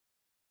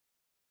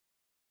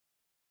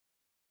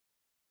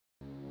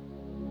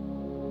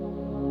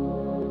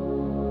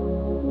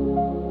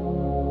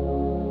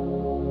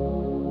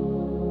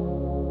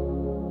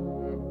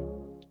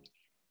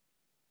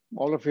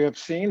all of you have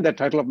seen the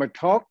title of my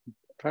talk.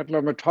 Title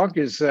of my talk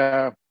is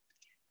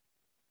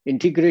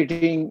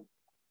Integrating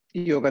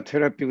Yoga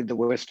Therapy with the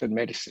Western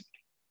Medicine.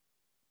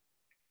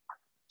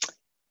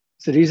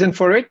 The reason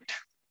for it,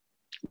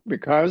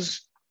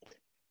 because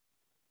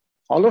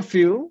all of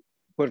you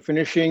who are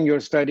finishing your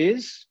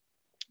studies,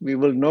 we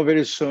will know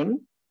very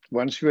soon,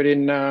 once you're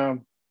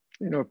in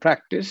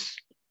practice,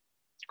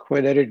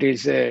 whether it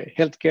is a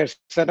healthcare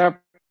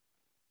setup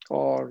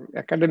or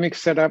academic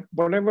setup,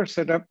 whatever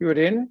setup you're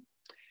in,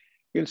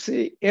 you'll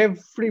see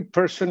every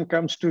person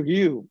comes to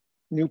you,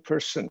 new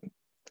person.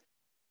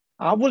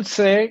 I would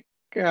say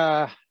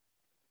 75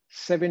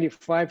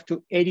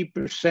 to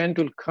 80%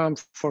 will come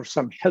for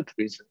some health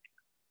reason.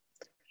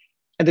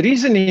 And the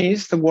reason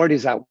is the word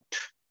is out.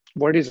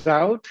 Word is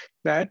out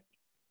that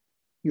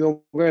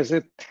yoga as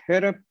a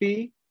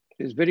therapy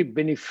is very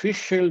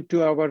beneficial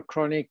to our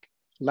chronic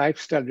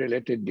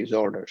lifestyle-related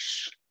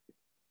disorders.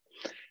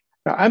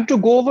 Now, I'm to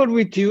go over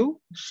with you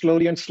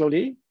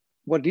slowly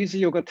what is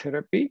yoga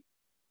therapy,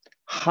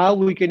 how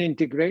we can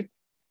integrate,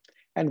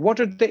 and what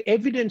are the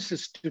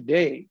evidences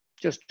today,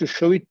 just to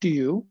show it to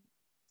you,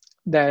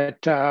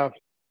 that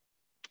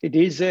it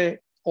is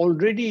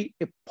already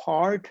a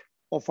part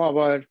of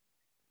our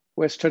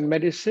Western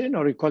medicine,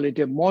 or we call it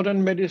a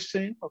modern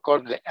medicine, or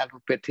call it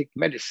allopathic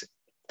medicine.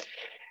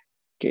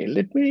 Okay,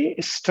 let me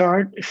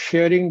start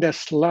sharing the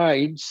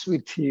slides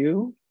with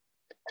you.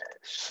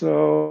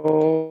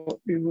 So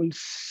you will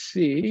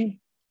see,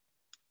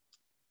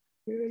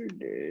 here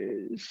it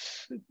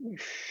is, let me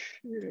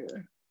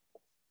share.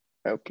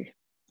 Okay,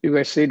 you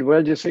guys see it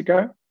well,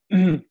 Jessica?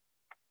 Okay.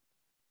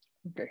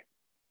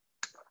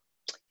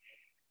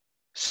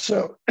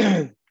 So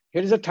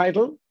here's the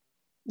title,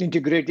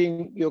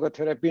 Integrating Yoga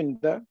Therapy in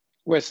the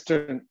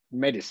Western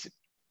Medicine.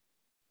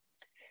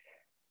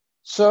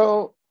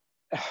 So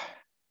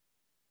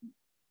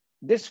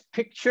this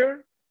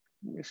picture,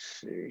 let me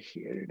see,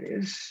 here it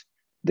is.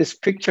 This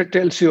picture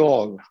tells you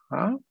all,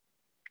 huh?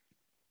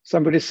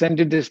 Somebody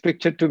sent this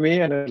picture to me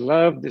and I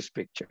love this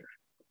picture.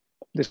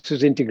 This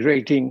is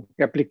integrating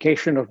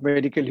application of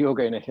medical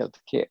yoga in a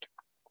healthcare.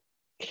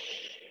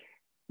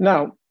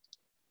 Now,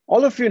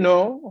 all of you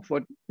know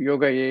what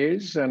yoga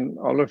is and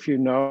all of you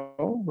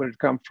know where it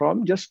comes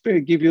from. Just to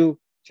give you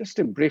just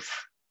a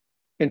brief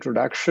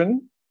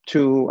introduction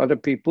to other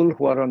people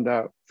who are on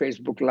the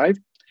Facebook Live,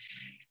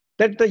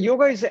 that the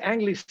yoga is an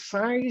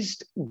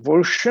anglicized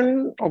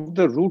version of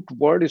the root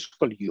word is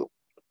called yog.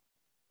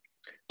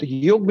 The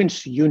yog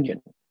means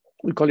union.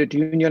 We call it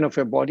union of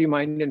your body,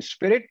 mind, and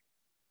spirit.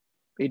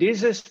 It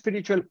is a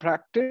spiritual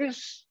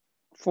practice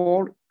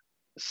for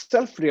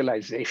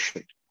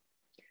self-realization.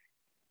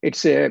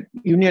 It's a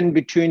union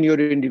between your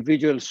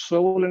individual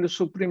soul and the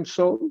supreme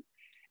soul.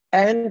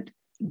 And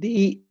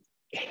the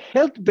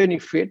health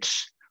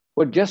benefits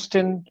were just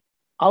an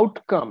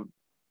outcome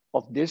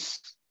of this,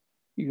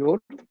 your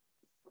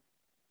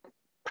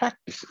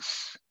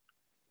practices.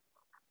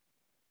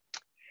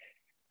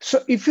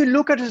 So if you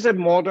look at it as a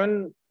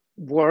modern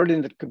word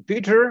in the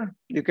computer,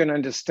 you can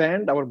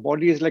understand our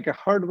body is like a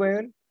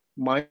hardware,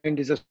 mind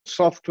is a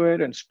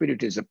software, and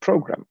spirit is a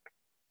programmer.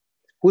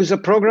 Who is a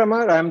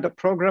programmer? I am the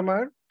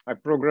programmer. I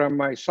program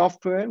my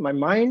software, my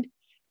mind,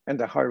 and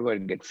the hardware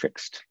get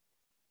fixed.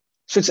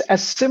 So it's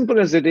as simple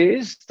as it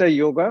is, the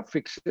yoga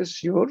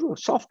fixes your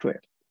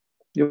software.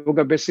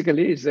 Yoga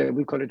basically is,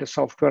 we call it a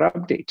software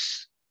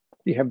updates.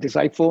 You have this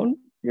iPhone,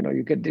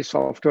 you get these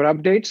software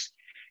updates.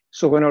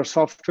 So when our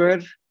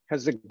software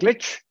has a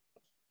glitch,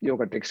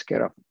 yoga takes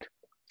care of it.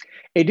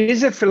 It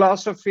is a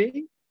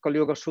philosophy called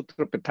Yoga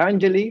Sutra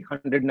Patanjali,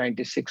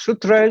 196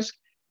 sutras.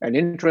 And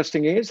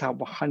interesting is how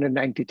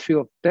 193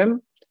 of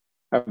them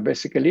are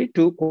basically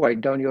to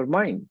quiet down your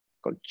mind,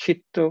 called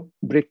Chitta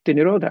Vritti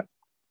Nirodha.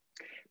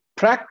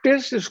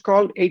 Practice is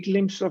called 8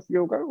 limbs of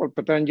yoga, or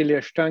Patanjali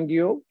Ashtanga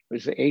Yoga,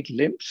 which is 8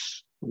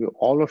 limbs.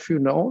 All of you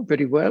know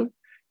very well.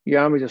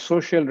 Yam is a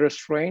social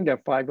restraint, there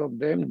are 5 of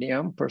them.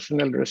 Niyam,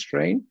 personal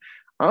restraint.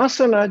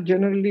 Asana,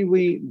 generally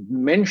we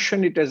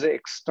mention it as an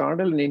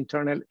external and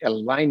internal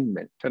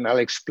alignment. And I'll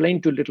explain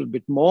to you a little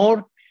bit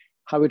more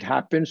how it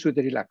happens with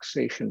the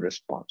relaxation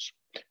response.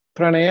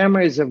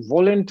 Pranayama is a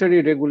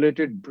voluntary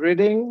regulated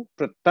breathing.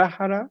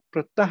 Pratyahara.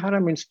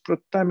 Pratyahara means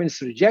prata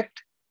means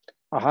reject.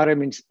 Ahara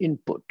means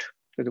input.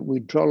 So the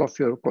withdrawal of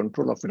your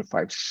control of your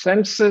 5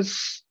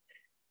 senses.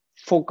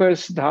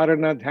 Focus,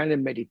 dharana, dhyana,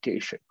 and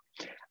meditation.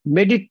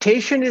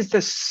 Meditation is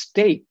the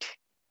state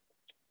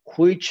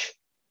which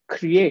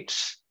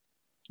creates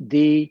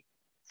the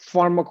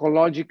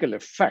pharmacological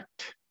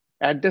effect.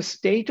 At the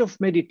state of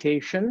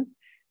meditation,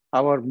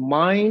 our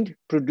mind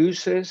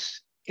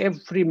produces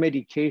every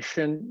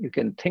medication you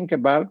can think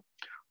about,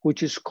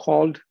 which is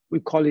called, we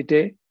call it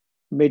a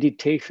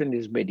meditation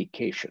is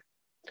medication.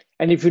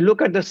 And if you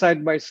look at the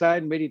side by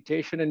side,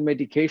 meditation and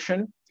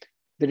medication,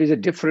 there is a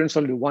difference,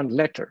 only 1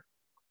 letter.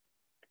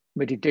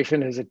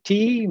 Meditation has a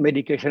T,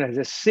 medication has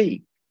a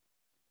C.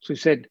 So we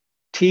said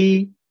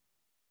T,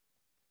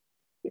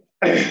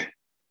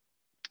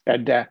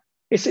 and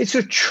it's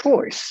a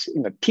choice.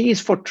 T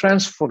is for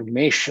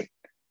transformation.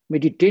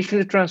 Meditation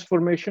is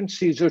transformation,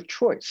 C is your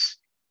choice.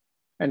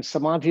 And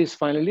samadhi is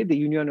finally the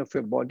union of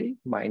your body,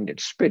 mind, and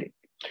spirit.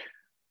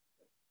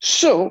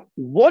 So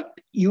what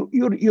your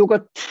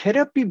yoga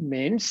therapy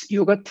means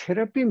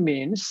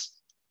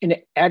an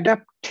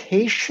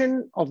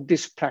adaptation of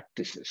these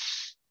practices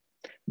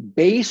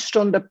based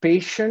on the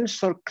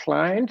patient's or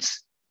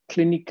client's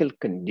clinical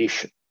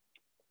condition.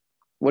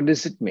 What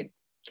does it mean?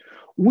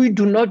 We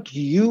do not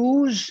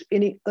use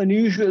any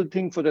unusual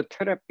thing for the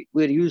therapy.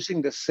 We're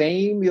using the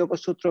same Yoga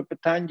Sutra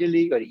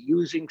Patanjali or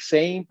using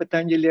same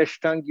Patanjali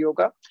Ashtanga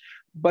Yoga,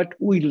 but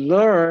we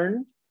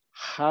learn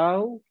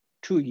how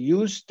to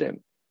use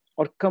them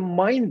or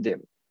combine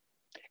them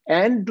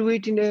and do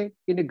it in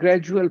a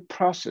gradual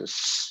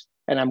process.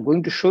 And I'm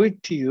going to show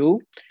it to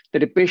you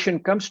that a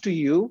patient comes to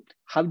you,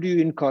 how do you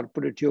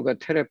incorporate yoga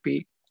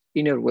therapy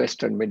in your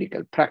Western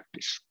medical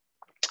practice?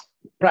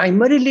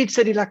 Primarily, it's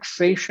a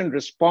relaxation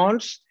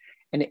response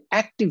and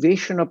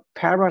activation of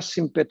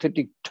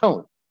parasympathetic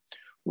tone.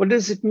 What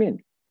does it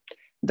mean?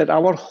 That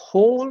our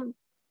whole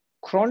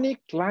chronic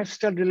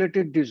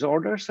lifestyle-related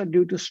disorders are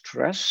due to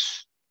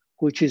stress,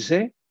 which is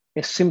a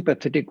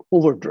sympathetic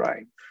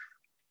overdrive.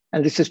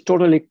 And this is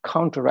totally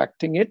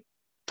counteracting it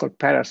for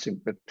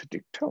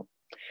parasympathetic tone.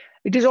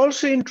 It is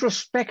also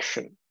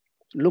introspection,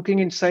 looking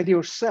inside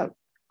yourself.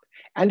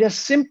 And as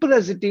simple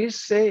as it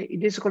is, say,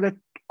 it is called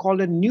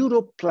a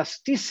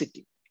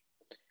neuroplasticity.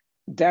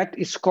 That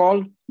is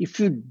called, if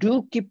you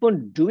do keep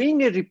on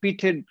doing a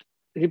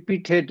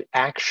repeated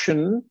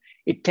action,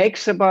 it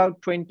takes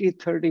about 20,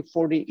 30,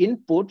 40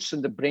 inputs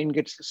and the brain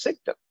gets the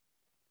signal.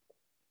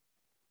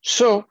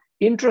 So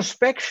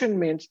introspection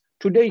means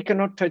today you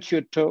cannot touch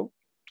your toe,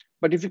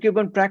 but if you keep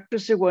on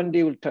practicing, one day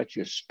you will touch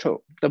your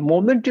toe. The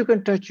moment you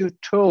can touch your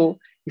toe,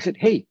 you said,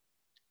 hey,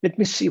 let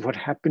me see what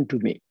happened to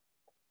me.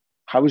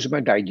 How is my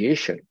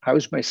digestion? How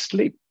is my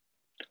sleep?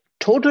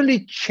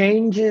 Totally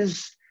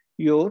changes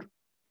your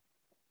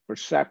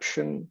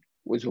perception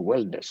with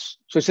wellness.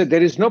 So I said,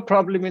 there is no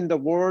problem in the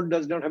world,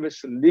 does not have a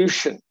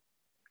solution.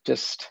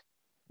 Just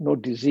no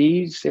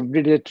disease,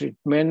 everyday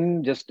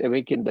treatment, just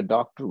awaken the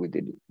doctor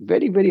within it.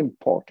 Very, very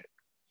important.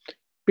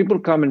 People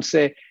come and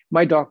say,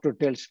 my doctor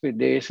tells me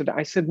this. And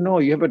I said, no,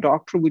 you have a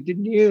doctor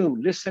within you.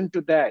 Listen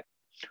to that.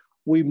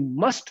 We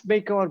must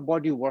make our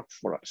body work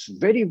for us.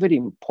 Very, very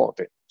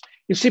important.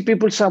 You see,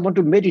 people say, I want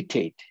to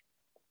meditate.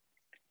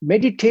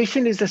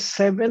 Meditation is the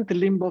seventh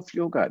limb of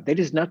yoga. There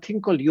is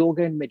nothing called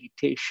yoga and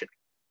meditation.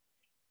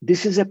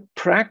 This is a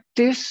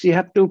practice. You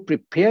have to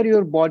prepare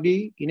your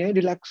body in a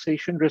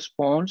relaxation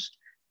response,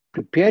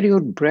 prepare your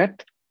breath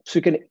so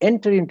you can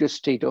enter into a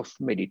state of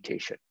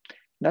meditation.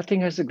 Nothing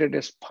has the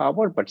greatest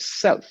power but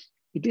self.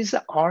 It is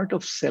the art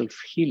of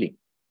self-healing.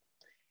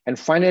 And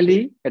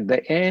finally, at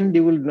the end,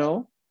 you will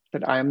know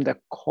that I am the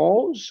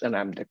cause and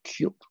I'm the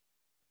cure.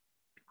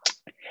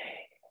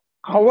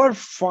 Our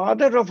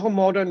father of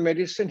modern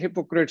medicine,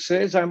 Hippocrates,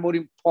 says, I'm more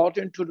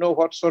important to know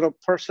what sort of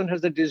person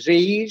has the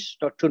disease,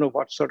 not to know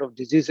what sort of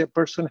disease a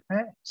person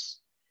has.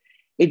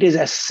 It is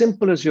as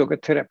simple as yoga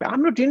therapy.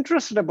 I'm not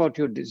interested about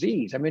your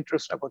disease. I'm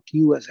interested about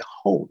you as a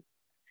whole.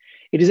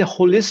 It is a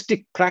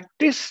holistic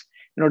practice,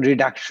 not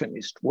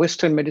reductionist.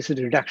 Western medicine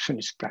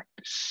reductionist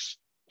practice.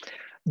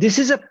 This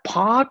is a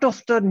part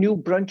of the new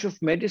branch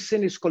of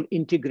medicine. It's called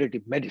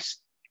integrative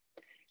medicine.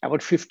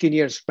 About 15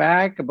 years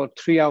back, about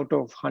 3 out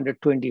of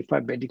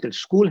 125 medical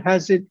school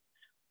has it.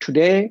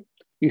 Today,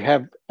 you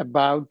have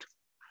about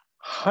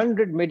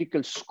 100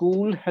 medical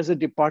school has a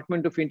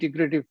department of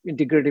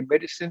integrative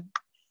medicine.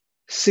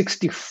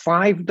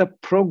 65, the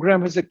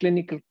program has a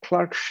clinical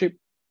clerkship.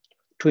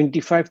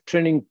 25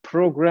 training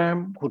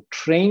program who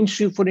trains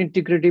you for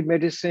integrative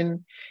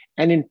medicine.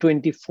 And in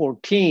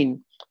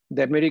 2014,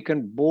 the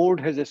American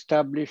board has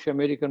established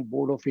American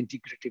Board of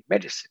Integrative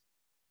Medicine.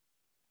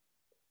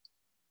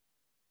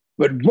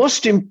 But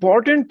most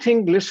important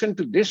thing, listen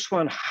to this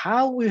one,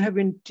 how we have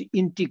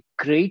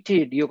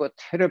integrated yoga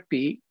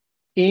therapy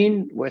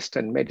in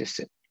Western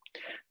medicine.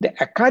 The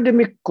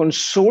Academic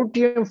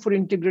Consortium for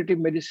Integrative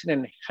Medicine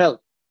and Health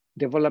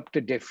developed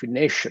a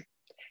definition.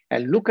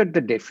 And look at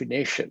the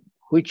definition,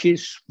 which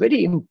is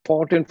very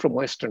important from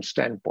Western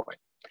standpoint.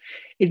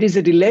 It is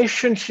a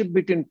relationship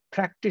between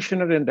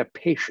practitioner and the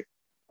patient.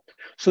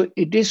 So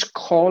it is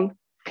called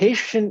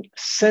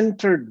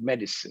patient-centered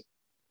medicine.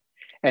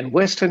 And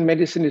Western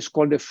medicine is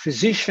called a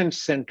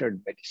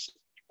physician-centered medicine.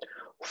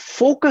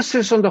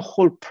 Focuses on the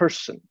whole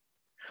person,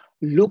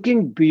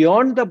 looking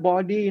beyond the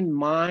body and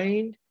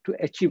mind to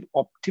achieve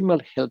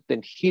optimal health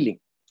and healing.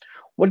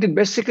 What it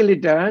basically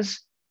does,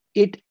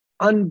 it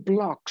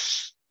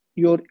unblocks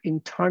your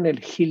internal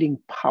healing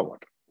power.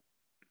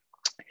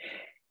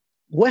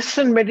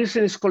 Western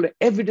medicine is called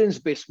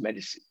evidence-based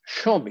medicine.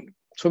 Show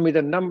me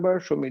the number,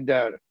 show me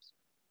the,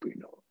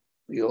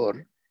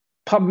 your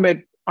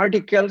PubMed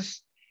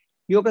articles.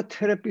 Yoga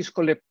therapy is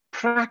called a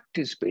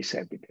practice-based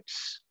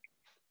evidence.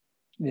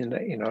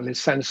 In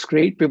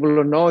Sanskrit, people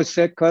don't know, it's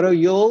a karo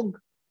yog,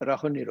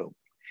 raho nirog.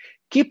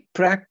 Keep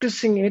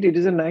practicing it. It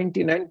is a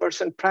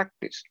 99%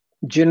 practice.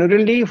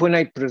 Generally, when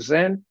I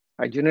present,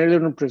 I generally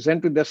don't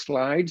present with the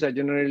slides. I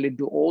generally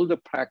do all the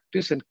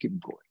practice and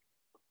keep going.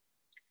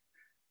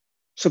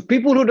 So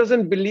people who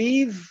doesn't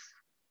believe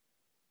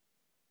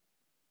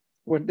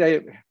what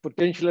the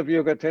potential of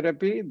yoga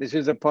therapy, this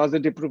is a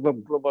positive proof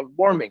of global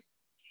warming.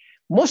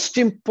 Most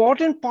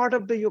important part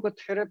of the yoga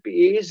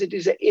therapy is it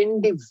is an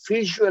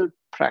individual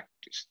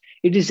practice.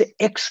 It is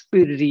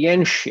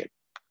experiential.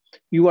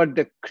 You are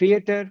the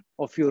creator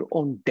of your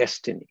own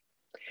destiny.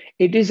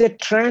 It is a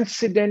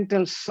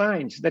transcendental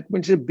science. That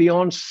means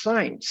beyond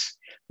science.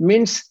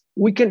 Means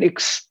we can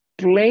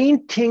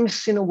explain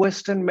things in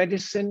Western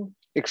medicine,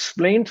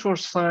 explain through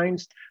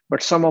science,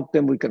 but some of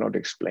them we cannot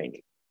explain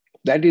it.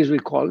 That is,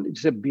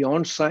 it's a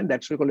beyond science.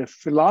 That's what we call a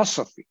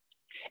philosophy.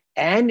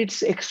 And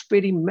it's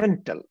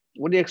experimental.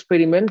 What the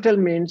experimental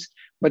means,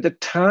 by the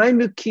time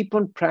you keep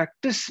on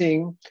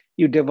practicing,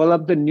 you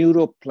develop the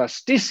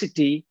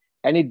neuroplasticity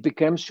and it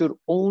becomes your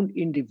own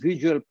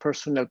individual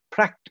personal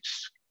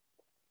practice.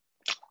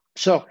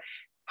 So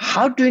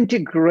how to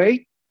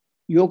integrate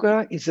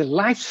yoga is a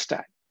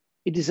lifestyle.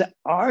 It is an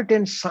art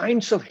and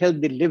science of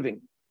healthy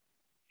living.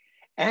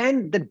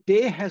 And the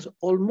day has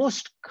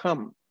almost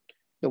come.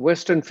 The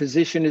Western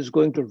physician is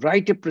going to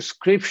write a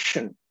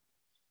prescription.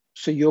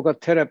 So yoga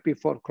therapy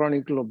for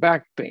chronic low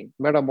back pain,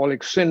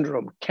 metabolic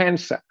syndrome,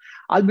 cancer.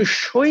 I'll be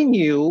showing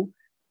you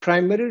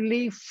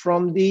primarily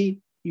from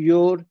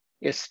your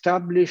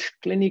established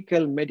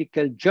clinical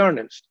medical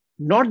journals,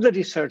 not the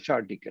research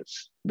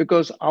articles,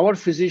 because our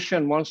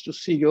physician wants to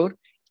see your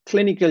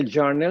clinical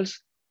journals,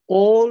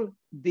 all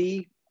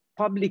the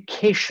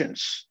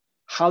publications,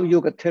 how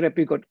yoga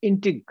therapy got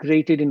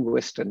integrated in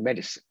Western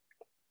medicine.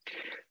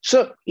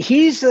 So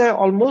he's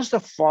almost the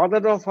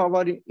father of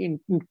our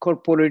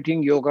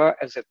incorporating yoga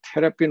as a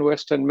therapy in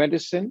Western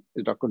medicine,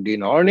 is Dr. Dean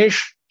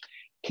Ornish.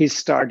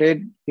 He's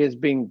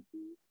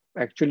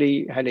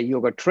actually had a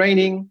yoga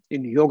training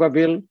in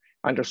Yogaville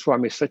under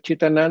Swami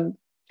Satchitanand,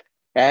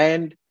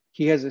 and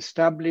he has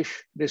established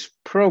this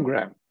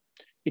program.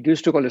 It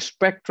used to call a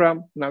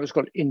Spectrum, now it's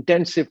called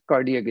Intensive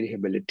Cardiac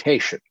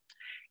Rehabilitation.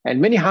 And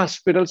many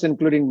hospitals,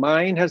 including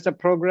mine, has the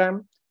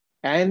program,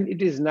 and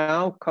it is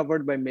now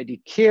covered by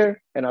Medicare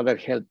and other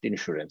health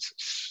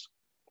insurances.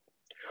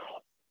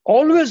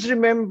 Always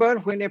remember,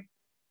 when a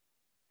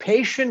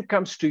patient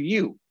comes to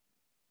you,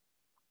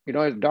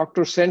 a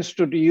doctor sends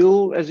to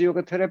you as a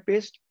yoga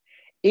therapist,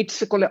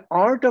 it's called an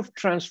art of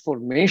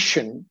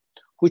transformation,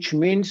 which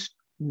means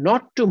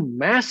not to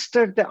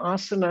master the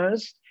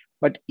asanas,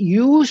 but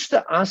use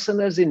the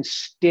asanas in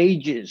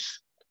stages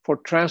for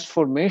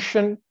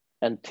transformation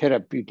and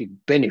therapeutic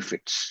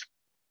benefits.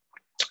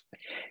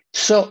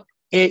 So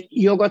a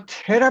yoga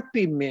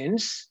therapy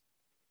means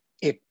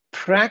a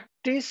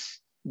practice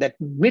that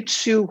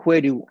meets you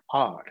where you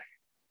are.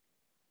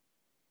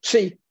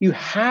 Say you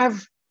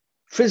have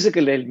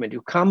physical ailment,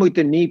 you come with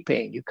a knee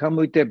pain, you come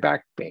with a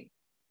back pain.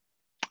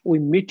 We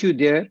meet you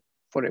there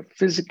for a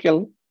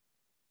physical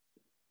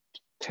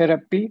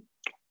therapy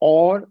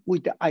or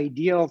with the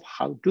idea of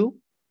how to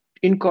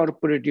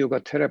incorporate yoga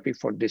therapy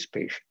for this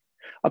patient.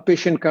 A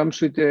patient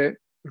comes with a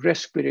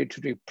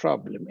respiratory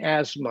problem,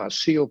 asthma,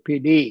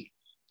 COPD,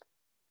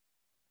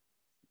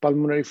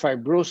 pulmonary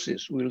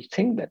fibrosis. We'll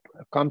think that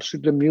comes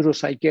with a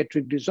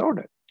neuropsychiatric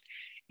disorder.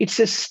 It's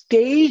a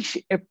stage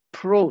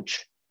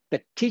approach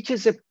that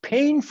teaches a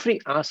pain-free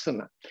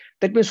asana.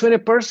 That means when a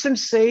person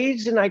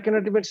says, and I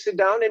cannot even sit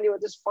down anymore,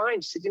 that's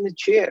fine, sit in a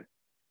chair.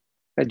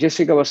 As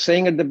Jessica was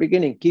saying at the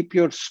beginning, keep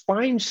your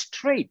spine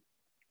straight.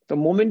 The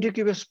moment you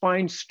keep your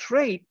spine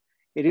straight,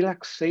 a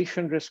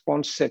relaxation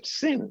response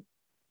sets in.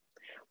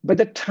 By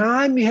the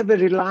time you have a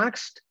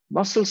relaxed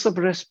muscles of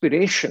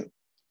respiration,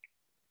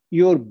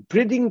 your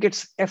breathing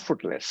gets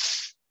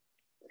effortless.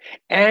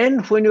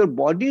 And when your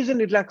body is in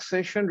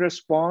relaxation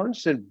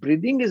response and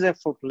breathing is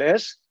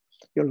effortless,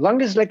 your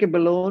lung is like a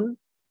balloon.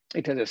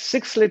 It has a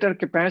 6-liter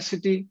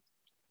capacity,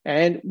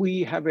 and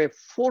we have a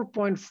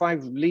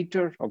 4.5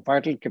 liter of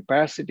vital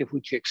capacity,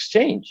 which you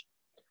exchange.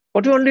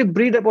 But you only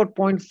breathe about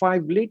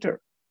 0.5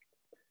 liter.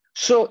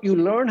 So you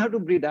learn how to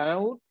breathe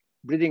out,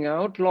 breathing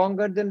out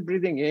longer than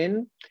breathing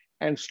in,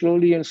 and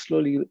slowly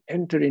you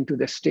enter into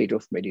the state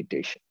of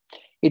meditation.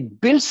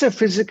 It builds a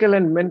physical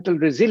and mental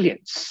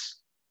resilience.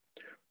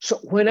 So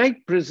when I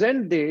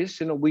present this,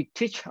 we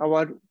teach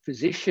our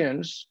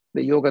physicians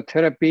the yoga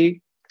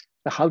therapy,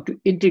 how to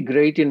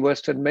integrate in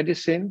Western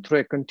medicine through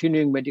a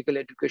continuing medical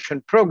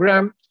education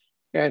program.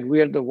 And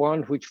we are the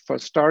one which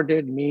first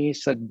started, me,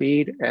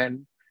 Sadbir,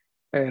 and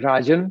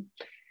Rajan.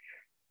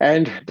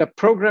 And the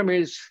program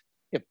is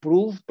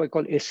approved by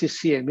called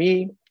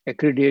ACCME,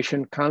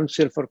 Accreditation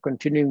Council for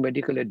Continuing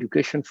Medical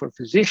Education for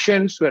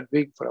Physicians, who are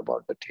doing for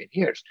about 10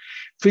 years.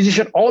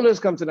 Physician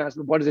always comes and asks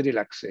me, what is the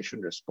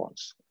relaxation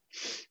response?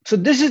 So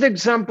this is the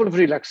example of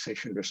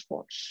relaxation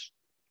response.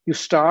 You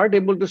start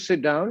able to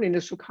sit down in a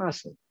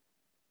Sukhasana.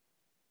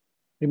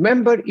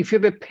 Remember, if you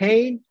have a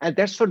pain, and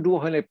that's what do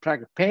when I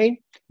practice pain,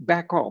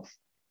 back off.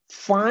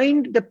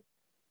 Find the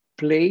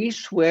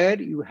place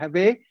where you have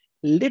a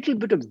little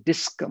bit of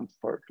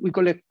discomfort. We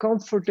call it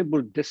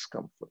comfortable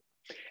discomfort.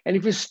 And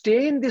if you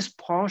stay in this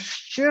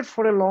posture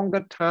for a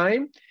longer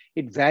time,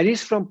 it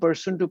varies from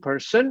person to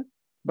person,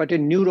 but a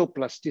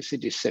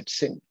neuroplasticity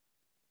sets in.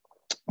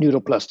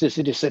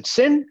 Neuroplasticity sets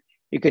in,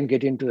 you can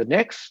get into the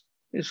next,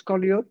 it's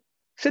called your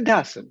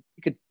Siddhasana.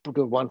 You can put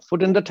your one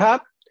foot in the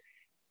top.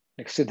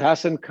 Next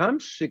Siddhasana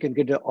comes, you can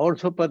get an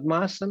Ortho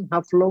Padmasana,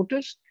 half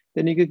lotus,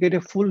 then you can get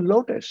a full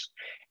lotus.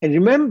 And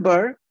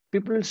remember,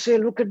 people will say,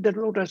 look at the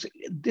lotus.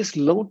 This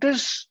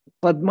lotus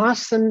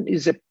Padmasana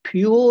is a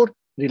pure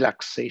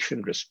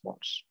relaxation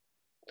response.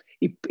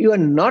 If you are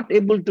not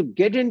able to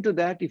get into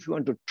that, if you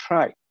want to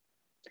try.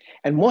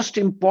 And most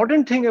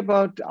important thing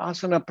about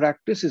asana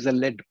practice is a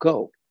let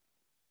go.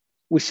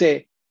 We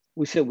say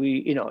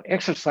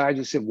exercise,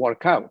 we say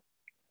work out.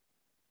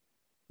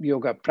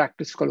 Yoga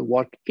practice called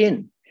work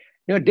in.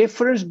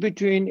 Difference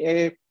between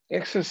a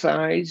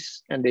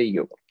exercise and a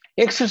yoga.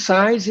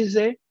 Exercise is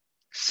a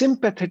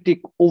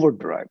sympathetic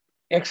overdrive.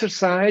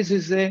 Exercise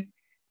is a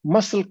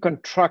muscle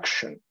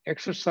contraction.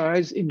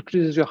 Exercise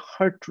increases your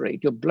heart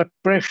rate, your blood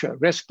pressure,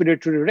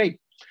 respiratory rate.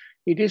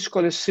 It is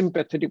called a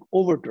sympathetic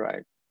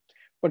overdrive.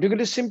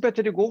 Particularly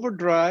sympathetic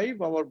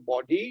overdrive, our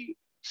body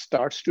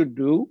starts to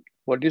do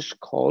what is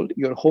called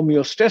your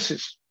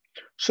homeostasis.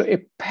 So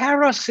a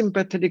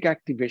parasympathetic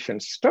activation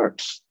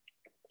starts.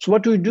 So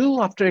what we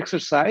do after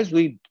exercise,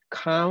 we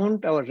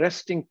count our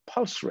resting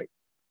pulse rate.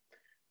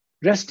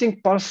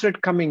 Resting pulse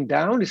rate coming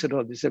down, we said,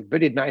 oh, this is a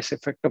very nice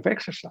effect of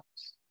exercise.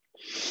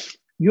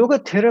 Yoga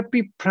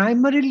therapy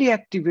primarily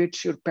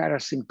activates your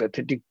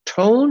parasympathetic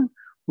tone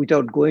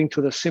without going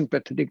to the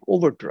sympathetic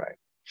overdrive.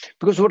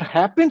 Because what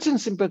happens in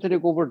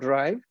sympathetic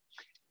overdrive,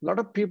 a lot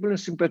of people in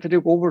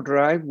sympathetic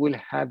overdrive will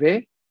have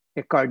a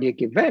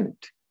cardiac event.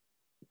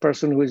 A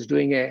person who is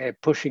doing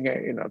pushing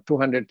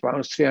 200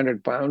 pounds,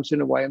 300 pounds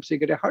in a YMCA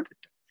get a heart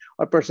attack.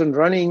 A person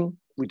running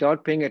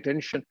without paying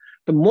attention.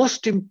 The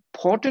most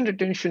important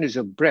attention is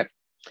your breath.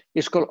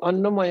 It's called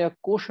Annamaya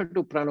Kosha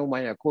to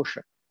Pranomaya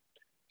Kosha.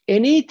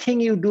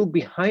 Anything you do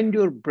behind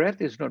your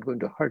breath is not going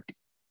to hurt you.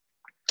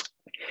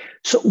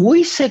 So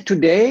we said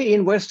today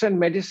in Western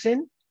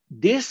medicine,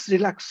 this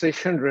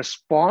relaxation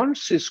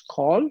response is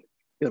called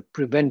your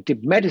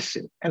preventive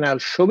medicine. And I'll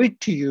show it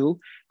to you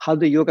how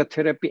the yoga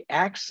therapy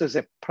acts as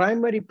a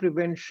primary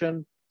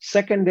prevention,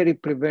 secondary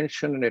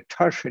prevention, and a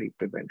tertiary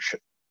prevention.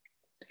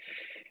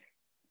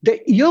 The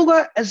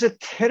yoga as a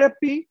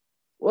therapy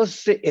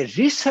a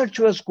research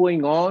was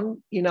going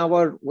on in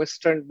our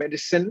Western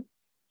medicine,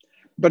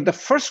 but the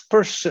first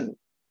person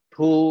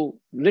who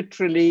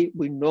literally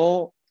we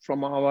know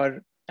from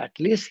our, at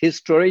least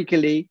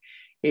historically,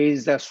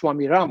 is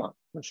Swami Rama.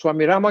 When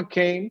Swami Rama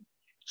came,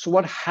 so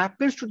what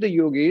happens to the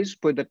yogis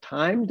by the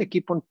time they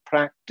keep on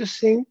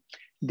practicing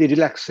the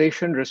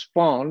relaxation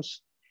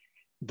response,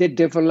 they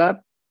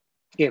develop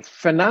a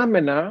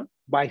phenomena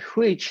by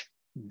which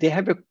they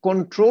have a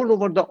control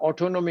over the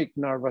autonomic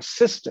nervous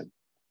system.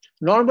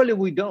 Normally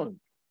we don't.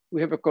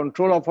 We have a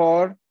control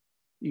of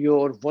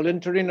your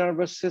voluntary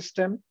nervous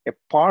system, a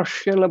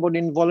partial about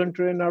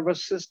involuntary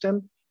nervous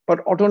system, but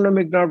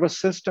autonomic nervous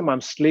system,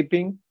 I'm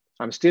sleeping,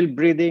 I'm still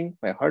breathing,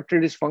 my heart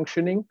rate is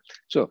functioning.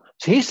 So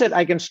he said,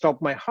 I can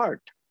stop my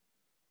heart.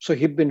 So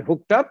he'd been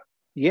hooked up.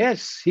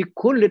 Yes, he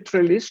could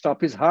literally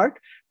stop his heart,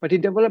 but he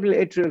developed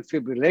atrial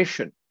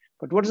fibrillation.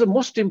 But what is the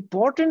most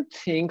important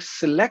thing,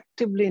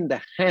 selectively in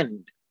the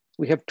hand,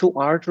 we have two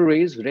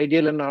arteries,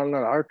 radial and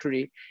ulnar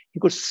artery. He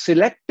could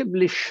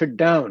selectively shut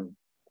down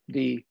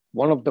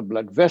one of the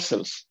blood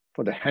vessels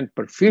for the hand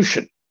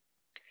perfusion.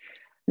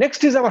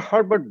 Next is our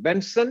Herbert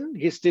Benson.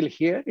 He's still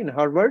here in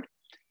Harvard.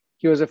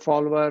 He was a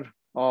follower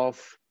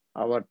of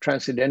our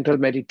transcendental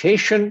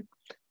meditation.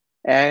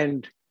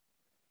 And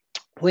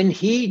when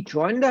he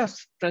joined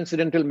us,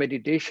 transcendental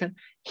meditation,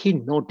 he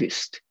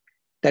noticed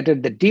that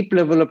at the deep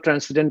level of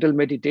transcendental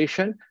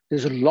meditation,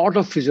 there's a lot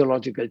of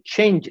physiological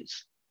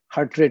changes.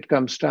 Heart rate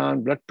comes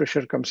down, blood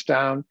pressure comes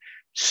down.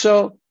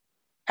 So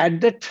at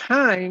that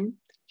time,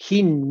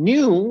 he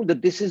knew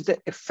that this is the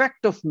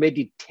effect of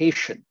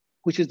meditation,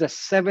 which is the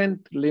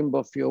seventh limb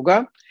of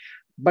yoga.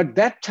 But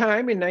that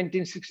time in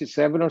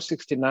 1967 or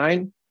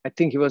 69, I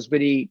think he was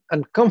very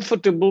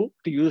uncomfortable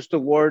to use the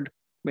word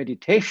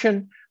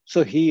meditation.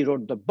 So he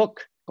wrote the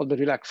book called The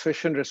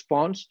Relaxation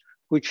Response,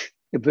 which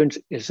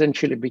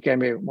essentially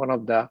became one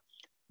of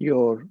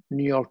your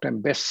New York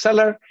Times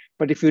bestseller.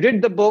 But if you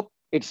read the book,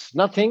 it's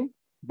nothing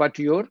but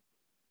your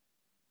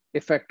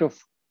effect of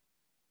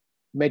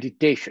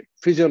meditation,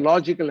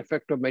 physiological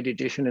effect of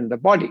meditation in the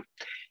body.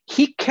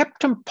 He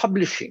kept on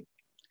publishing.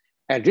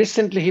 And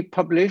recently he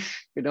published,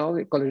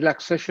 called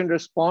Relaxation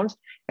Response,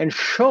 and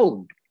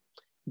showed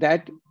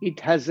that it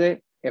has an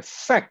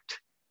effect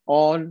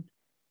on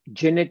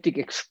genetic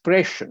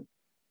expression.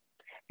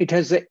 It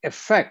has an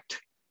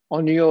effect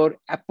on your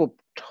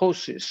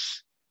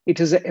apoptosis. It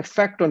has an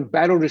effect on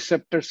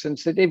baroreceptor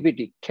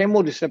sensitivity,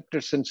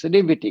 chemoreceptor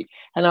sensitivity.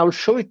 And I'll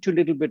show it to you a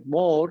little bit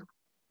more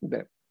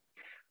there.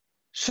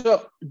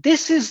 So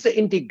this is the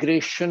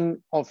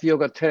integration of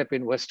yoga therapy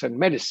in Western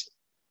medicine.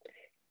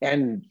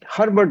 And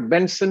Herbert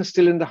Benson,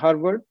 still in the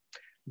Harvard,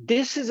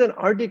 This is an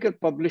article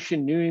published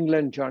in New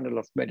England Journal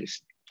of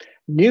Medicine.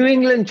 New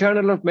England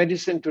Journal of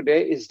Medicine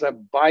today is the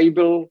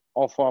Bible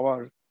of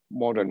our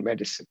modern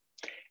medicine.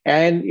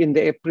 And in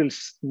the April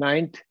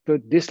 9th,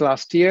 this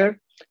last year,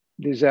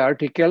 there's an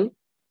article.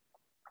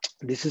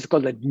 This is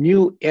called a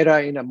new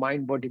era in a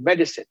mind-body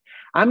medicine.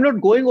 I'm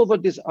not going over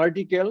this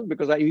article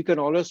because you can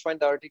always find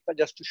the article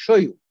just to show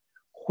you.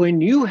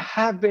 When you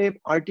have an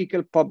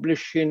article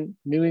published in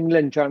New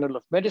England Journal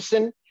of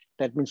Medicine,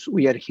 that means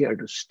we are here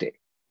to stay.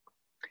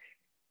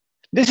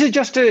 This is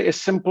just a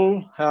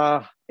simple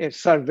a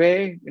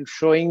survey in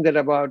showing that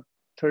about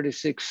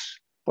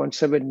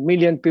 36.7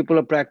 million people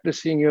are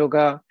practicing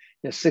yoga.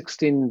 A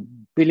 $16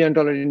 billion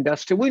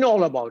industry. We know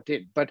all about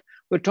it, but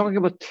we're talking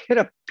about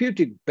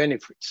therapeutic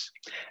benefits.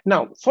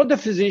 Now, for the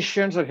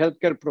physicians or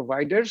healthcare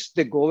providers,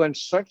 they go and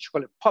search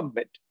for a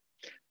PubMed.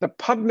 The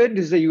PubMed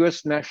is the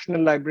US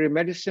National Library of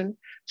Medicine.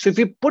 So if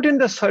you put in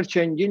the search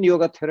engine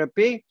yoga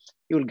therapy,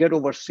 you'll get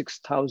over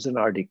 6,000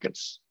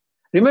 articles.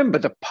 Remember,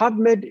 the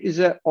PubMed is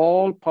an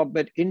all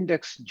PubMed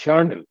index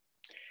journal.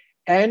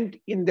 And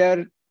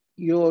in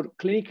your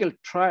clinical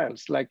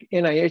trials, like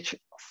NIH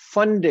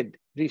funded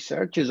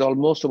research is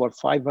almost about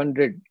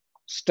 500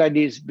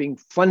 studies being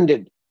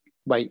funded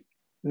by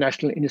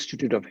National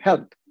Institute of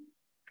Health.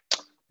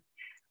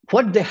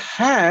 What they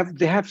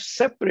have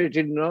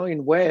separated,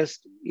 in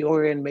West,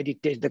 yoga and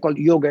meditation. They call it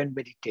yoga and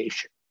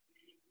meditation.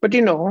 But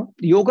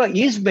yoga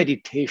is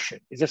meditation.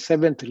 It's a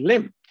seventh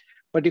limb.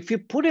 But if you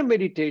put a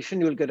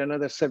meditation, you'll get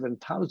another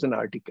 7,000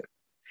 articles.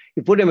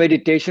 You put a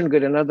meditation, you'll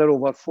get another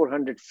over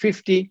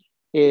 450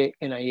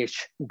 NIH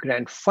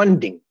grant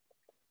funding.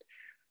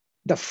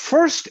 The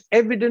first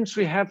evidence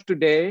we have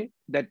today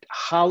that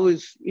how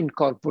is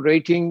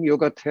incorporating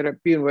yoga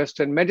therapy in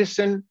Western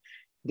medicine,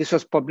 this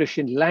was published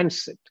in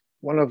Lancet,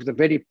 one of the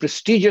very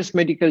prestigious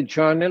medical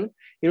journal.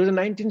 It was in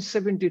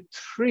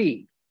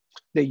 1973,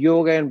 the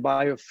yoga and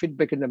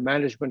biofeedback in the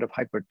management of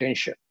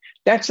hypertension.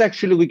 That's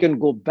actually, we can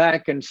go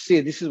back and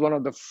see, this is one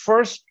of the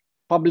first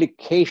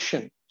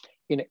publication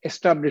in an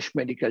established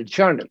medical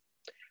journal.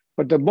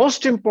 But the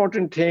most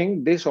important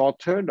thing, this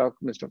author,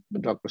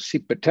 Dr. C.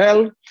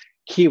 Patel,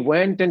 he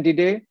went and did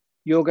a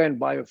yoga and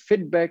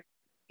biofeedback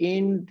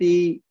in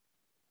the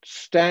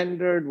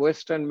standard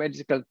Western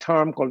medical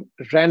term called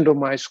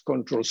randomized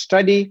control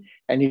study.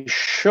 And he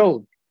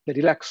showed the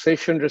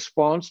relaxation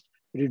response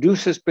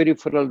reduces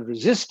peripheral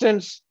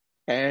resistance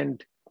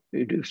and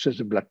reduces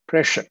the blood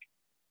pressure.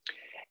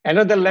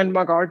 Another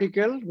landmark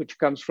article, which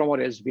comes from our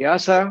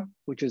SVIASA,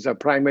 which is a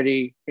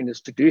primary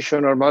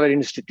institution or mother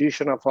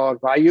institution of our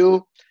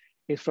VaYU,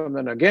 is from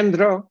the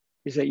Nagendra.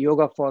 It's a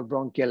yoga for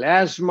bronchial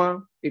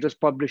asthma. It was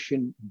published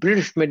in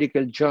British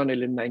Medical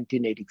Journal in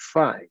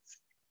 1985.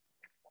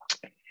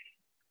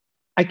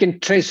 I can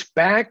trace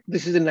back,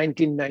 this is in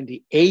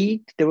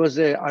 1998. There was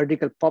an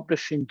article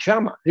published in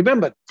JAMA.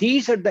 Remember,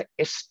 these are the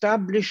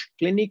established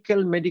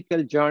clinical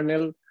medical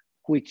journal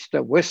which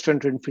the Western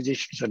trained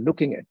physicians are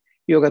looking at.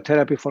 Yoga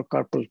therapy for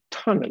carpal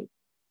tunnel.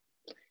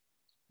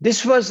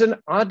 This was an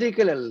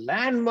article, a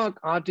landmark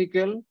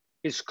article.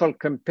 It's called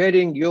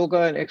Comparing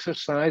Yoga and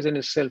Exercise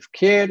and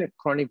Self-Care,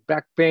 Chronic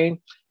Back Pain.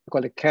 I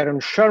call it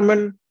Karen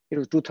Sherman. It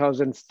was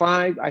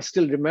 2005. I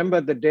still remember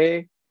the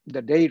day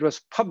it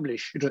was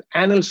published. It was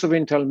Annals of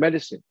Internal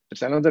Medicine.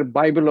 It's another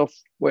Bible of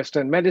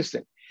Western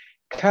medicine.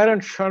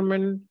 Karen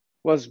Sherman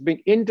was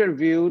being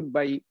interviewed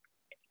by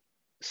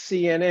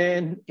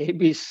CNN,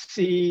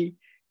 ABC,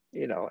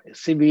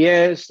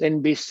 CBS,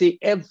 NBC,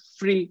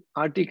 every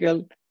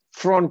article,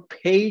 front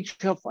page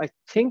of, I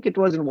think it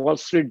was in Wall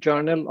Street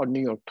Journal or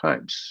New York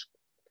Times.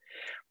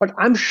 But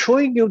I'm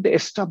showing you the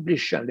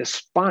established journal, the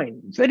Spine,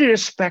 very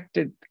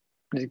respected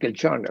medical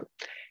journal,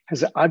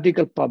 has an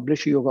article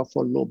published, Yoga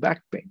for Low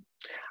Back Pain.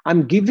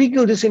 I'm giving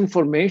you this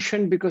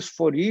information because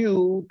for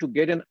you to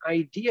get an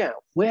idea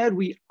where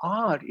we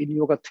are in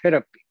yoga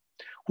therapy.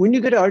 When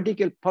you get an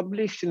article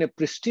published in a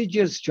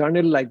prestigious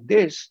journal like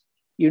this,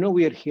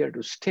 we are here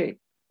to stay.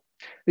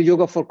 The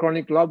yoga for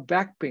chronic low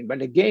back pain,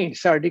 but again,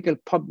 it's an article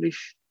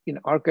published in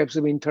Archives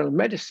of Internal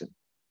Medicine.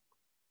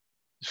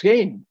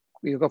 Again,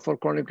 yoga for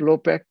chronic low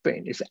back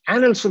pain. It's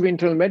Annals of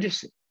Internal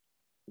Medicine.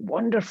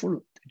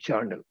 Wonderful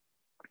journal.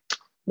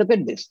 Look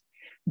at this.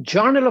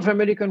 Journal of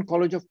American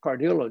College of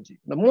Cardiology,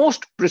 the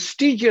most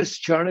prestigious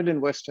journal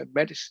in Western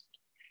medicine,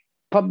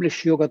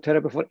 published yoga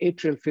therapy for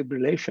atrial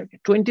fibrillation in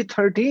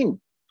 2013,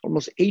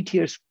 almost 8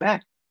 years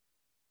back.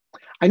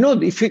 I know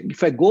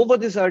if I go over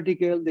this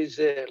article, there's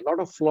a lot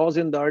of flaws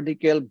in the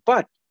article,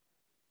 but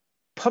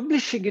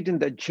publishing it in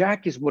the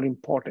JACC is more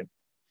important.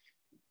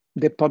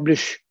 They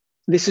publish,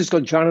 this is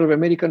called Journal of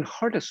American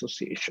Heart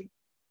Association.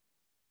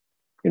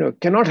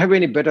 Cannot have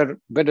any better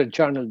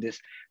journal this.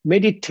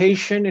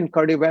 Meditation in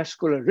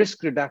cardiovascular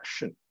risk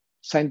reduction,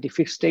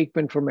 scientific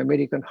statement from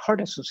American Heart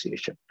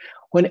Association.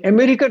 When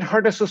American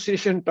Heart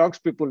Association talks,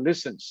 people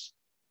listens.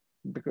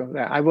 Because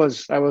I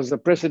was the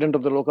president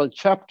of the local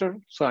chapter,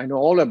 so I know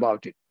all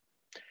about it.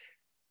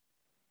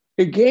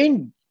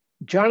 Again,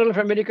 Journal of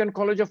American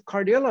College of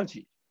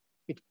Cardiology.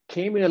 It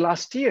came in the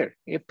last year,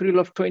 April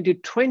of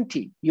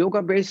 2020,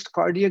 yoga-based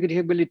cardiac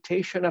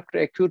rehabilitation after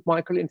acute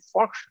myocardial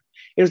infarction.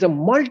 It is a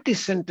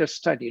multi-center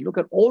study. Look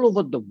at all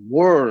over the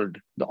world,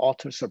 the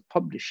authors are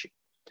publishing.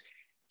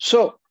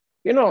 So,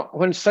 when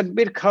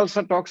Satbir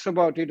Khalsa talks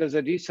about it as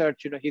a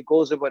research, he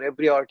goes over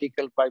every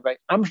article by.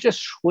 I'm just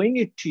showing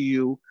it to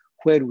you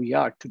where we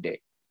are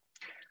today.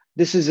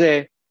 This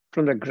is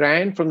from the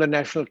grant from the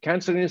National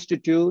Cancer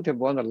Institute, have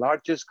won the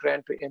largest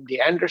grant to MD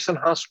Anderson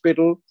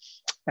Hospital,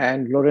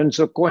 and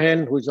Lorenzo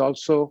Cohen, who is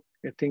also,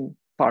 I think,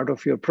 part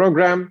of your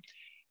program,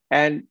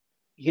 and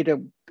he did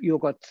a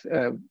yoga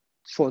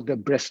for the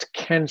breast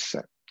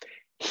cancer.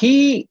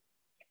 He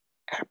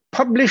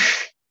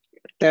published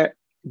the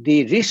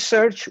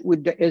research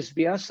with the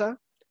SBIASA,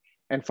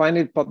 and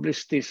finally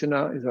published this in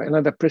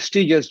another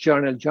prestigious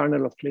journal,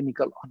 Journal of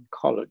Clinical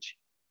Oncology.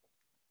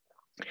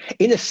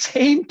 In the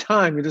same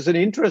time, it was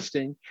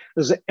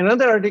there's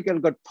another article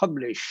got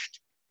published,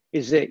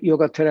 is a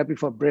yoga therapy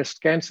for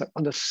breast cancer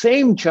on the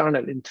same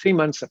journal in 3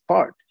 months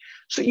apart.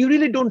 So you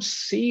really don't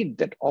see it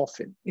that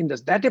often.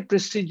 That a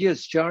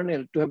prestigious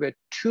journal to have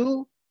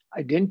two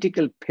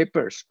identical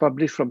papers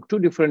published from two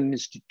different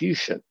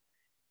institutions.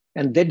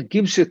 And that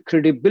gives you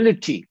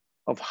credibility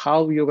of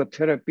how yoga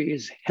therapy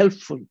is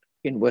helpful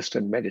in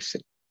Western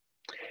medicine.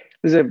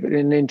 This is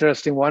an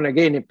interesting one.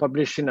 Again, it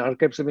published in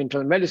Archives of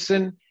Internal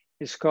Medicine.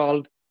 It's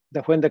called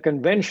When the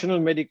Conventional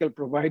Medical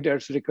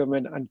Providers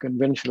Recommend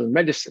Unconventional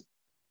Medicine.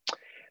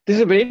 This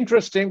is very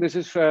interesting. This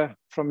is from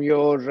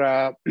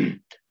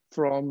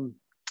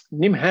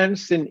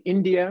NIMHANS in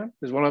India.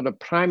 It's one of the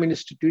prime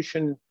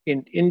institutions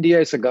in India.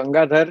 It's a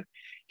Gangadhar.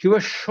 He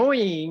was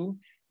showing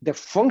the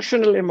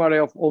functional MRI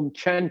of Om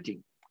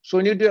chanting. So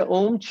when you do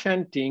Om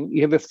chanting,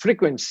 you have a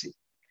frequency.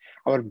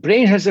 Our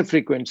brain has a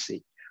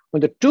frequency.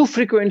 When the two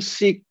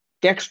frequencies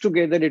text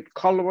together, it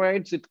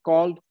collides. It's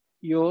called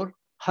your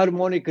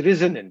harmonic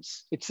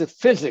resonance. It's a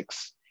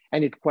physics,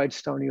 and it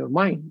quiets down your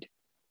mind.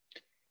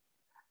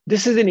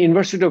 This is in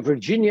University of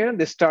Virginia.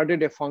 They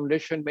started a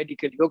foundation,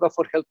 Medical Yoga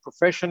for Health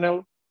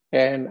Professional,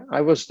 and I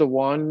was the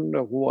one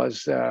who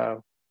was,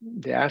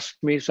 they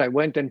asked me, so I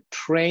went and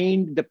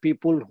trained the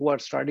people who are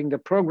starting the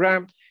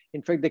program.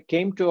 In fact, they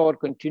came to our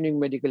continuing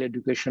medical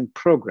education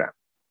program.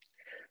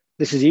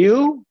 This is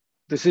you.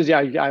 This is,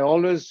 I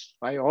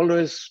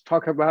always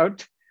talk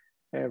about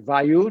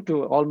VaYU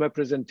to all my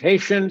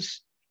presentations,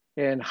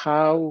 and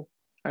how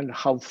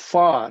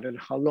far and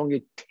how long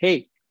it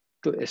takes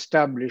to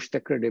establish the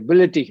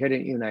credibility here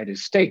in the United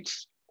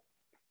States.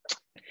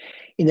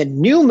 In the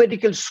new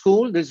medical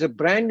school, there's a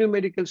brand new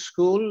medical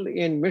school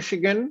in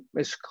Michigan.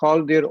 It's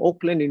called their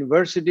Oakland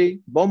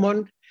University,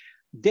 Beaumont.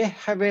 They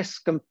have a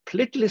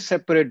completely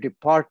separate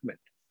department,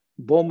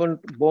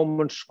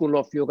 Beaumont School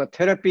of Yoga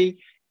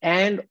Therapy,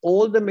 and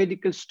all the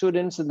medical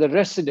students and the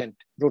resident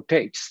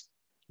rotates.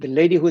 The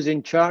lady who's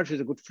in charge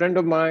is a good friend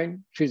of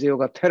mine. She's a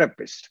yoga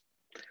therapist.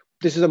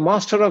 This is a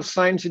Master of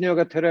Science in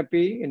Yoga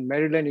Therapy in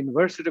Maryland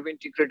University of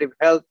Integrative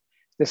Health.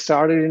 They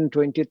started in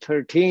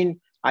 2013.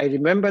 I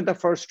remember the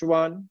first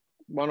one.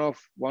 One of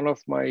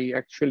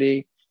my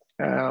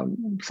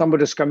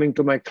somebody's coming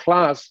to my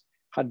class,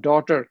 her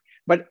daughter.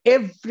 But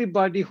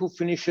everybody who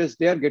finishes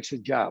there gets a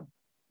job.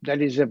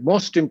 That is the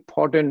most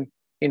important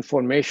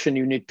information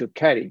you need to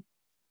carry.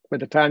 By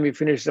the time you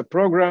finish the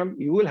program,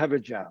 you will have a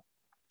job.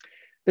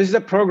 This is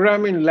a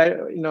program in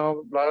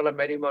Loyola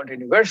Marymount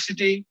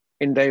University.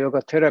 In the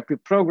yoga therapy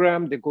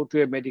program, they go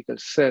to a medical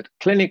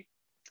clinic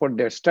for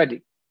their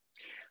study.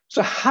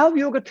 So how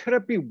yoga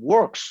therapy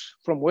works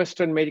from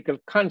Western medical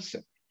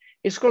concept,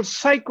 it's called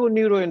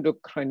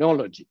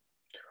psychoneuroendocrinology.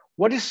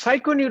 What is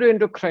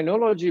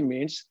psychoneuroendocrinology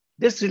means?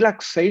 This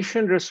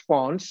relaxation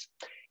response,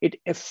 it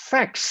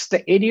affects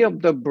the area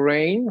of the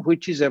brain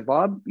which is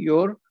above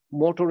your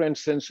motor and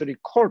sensory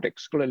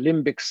cortex, called a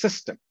limbic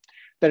system.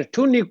 There are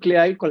two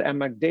nuclei called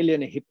amygdala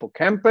and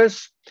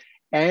hippocampus,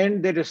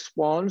 and the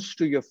response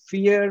to your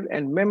fear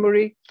and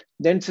memory,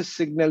 then it's a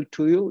signal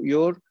to you,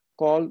 your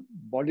called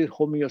body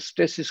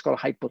homeostasis called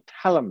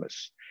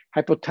hypothalamus.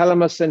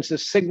 Hypothalamus sends a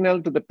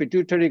signal to the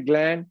pituitary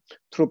gland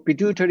through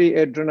pituitary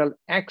adrenal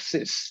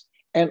axis,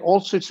 and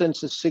also it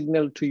sends a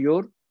signal to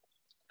your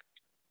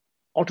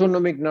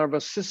autonomic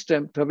nervous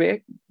system to have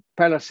a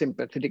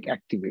parasympathetic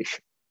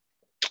activation.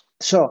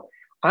 So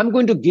I'm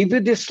going to give you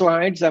these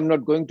slides. I'm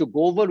not going to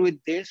go over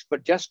with this,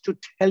 but just to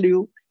tell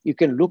you, you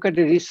can look at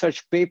the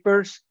research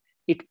papers.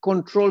 It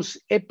controls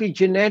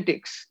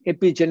epigenetics.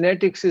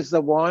 Epigenetics is the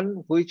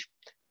one which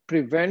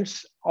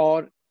prevents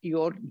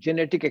your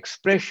genetic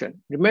expression.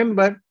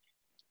 Remember,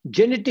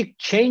 genetic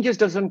changes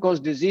doesn't cause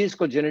disease,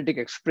 cause genetic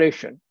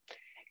expression.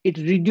 It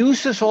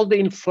reduces all the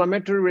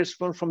inflammatory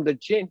response from the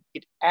gene.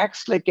 It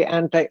acts like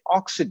an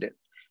antioxidant.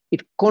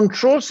 It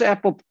controls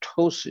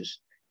apoptosis,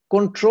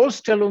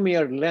 controls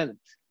telomere length.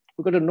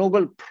 We got a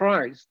Nobel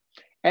Prize.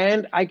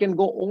 And I can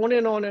go on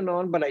and on and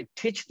on, but I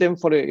teach them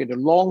for a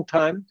long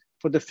time,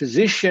 for the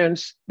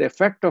physicians, the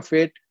effect of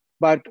it,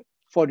 but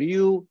for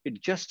you,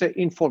 it's just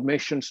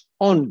informations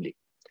only.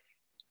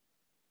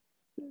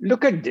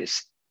 Look at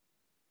this.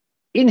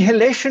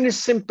 Inhalation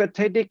is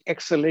sympathetic,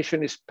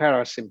 exhalation is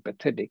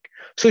parasympathetic.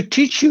 So it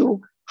teach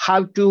you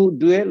how to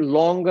do a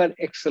longer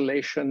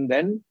exhalation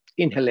than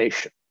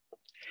inhalation.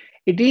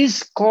 It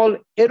is called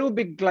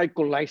aerobic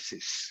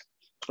glycolysis.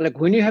 Like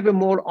when you have a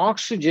more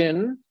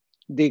oxygen,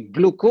 the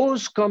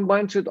glucose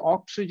combines with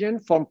oxygen,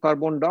 form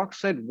carbon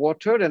dioxide,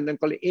 water, and then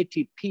called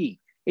ATP.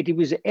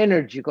 ATP is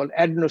energy called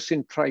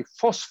adenosine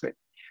triphosphate.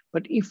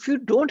 But if you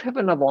don't have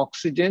enough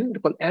oxygen,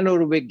 called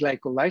anaerobic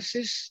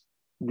glycolysis,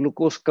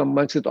 glucose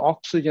combines with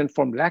oxygen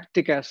from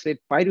lactic acid,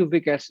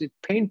 pyruvic acid,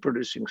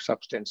 pain-producing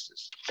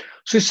substances.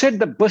 So he said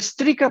the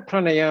Bhastrika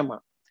pranayama.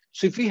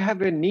 So if you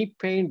have a knee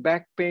pain,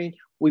 back pain,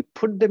 we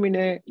put them in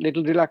a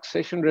little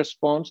relaxation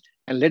response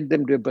and let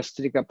them do a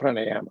Bhastrika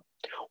pranayama.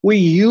 We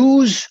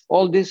use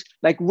all this,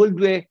 like we'll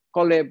do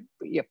call a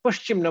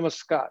Paschim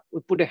Namaskar.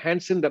 We put a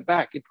hands in the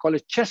back. It called a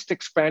chest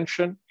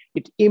expansion.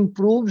 It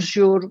improves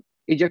your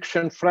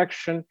ejection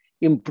fraction,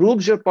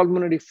 improves your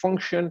pulmonary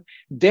function.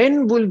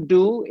 Then we'll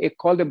do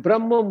called a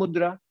Brahma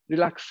Mudra,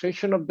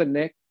 relaxation of the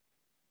neck,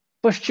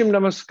 Paschim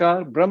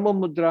Namaskar, Brahma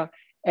Mudra,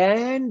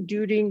 and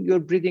during your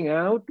breathing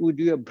out, we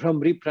do a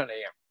Brahmari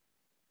Pranayama,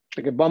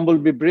 like a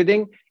bumblebee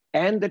breathing,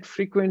 and that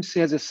frequency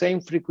has the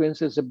same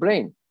frequency as the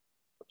brain.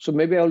 So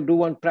maybe I'll do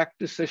one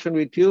practice session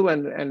with you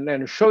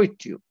and show it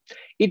to you.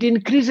 It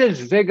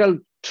increases vagal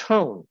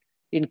tone,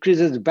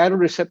 increases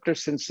baroreceptor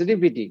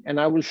sensitivity, and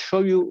I will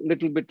show you a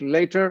little bit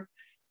later.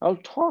 I'll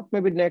talk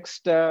maybe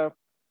next 15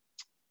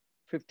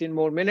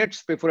 more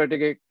minutes before I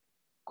take a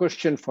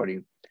question for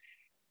you.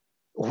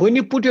 When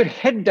you put your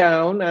head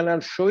down, and I'll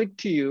show it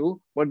to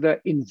you what the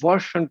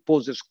inversion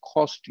poses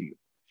cause to you.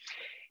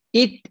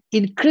 It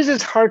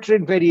increases heart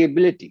rate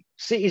variability.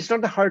 See, it's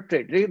not the heart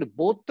rate. Really,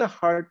 both the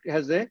heart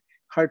has a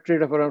heart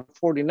rate of around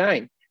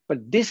 49,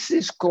 but this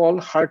is called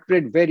heart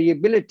rate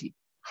variability.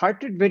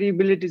 Heart rate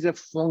variability is a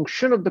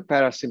function of the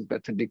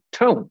parasympathetic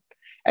tone.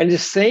 And the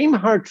same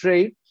heart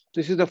rate,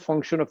 this is the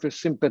function of your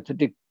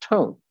sympathetic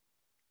tone.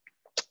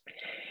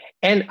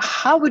 And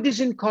how it is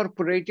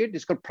incorporated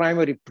is called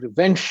primary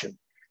prevention.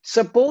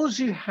 Suppose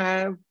you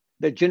have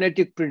the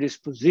genetic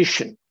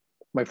predisposition.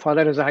 My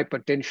father has a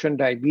hypertension,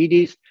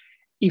 diabetes.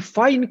 If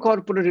I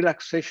incorporate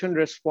relaxation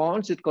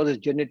response, it causes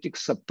genetic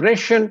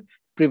suppression,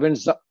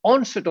 prevents the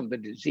onset of the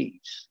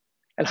disease.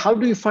 And how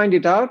do you find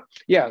it out?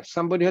 Yeah,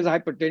 somebody has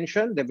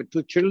hypertension. They have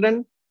 2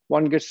 children.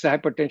 One gets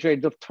hypertension at the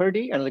age of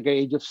 30 and like at the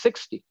age of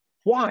 60.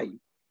 Why?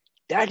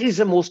 That is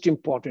the most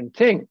important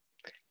thing.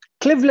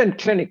 Cleveland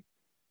Clinic,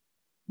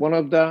 one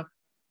of the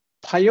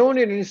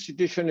pioneer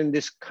institutions in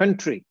this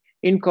country,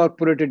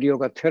 incorporated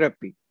yoga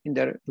therapy in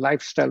their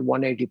Lifestyle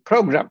 180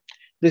 program.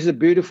 This is a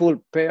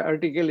beautiful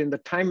article in the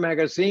Time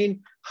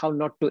magazine, How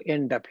Not to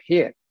End Up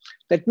Here.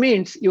 That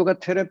means yoga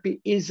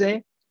therapy is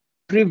a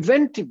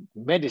preventive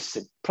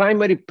medicine,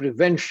 primary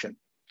prevention.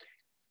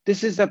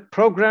 This is a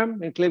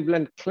program in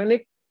Cleveland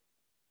Clinic.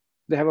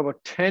 They have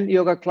about 10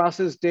 yoga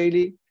classes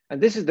daily. And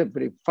this is the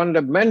very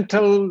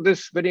fundamental,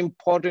 this very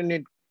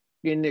important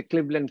in the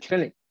Cleveland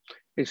Clinic.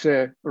 It's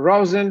a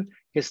Rosen.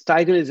 His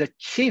title is a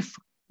Chief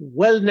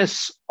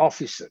Wellness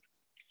Officer.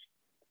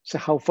 So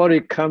how far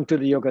you come to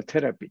the yoga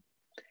therapy.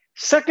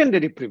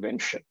 Secondary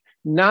prevention.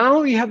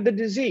 Now you have the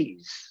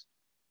disease.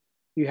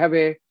 You have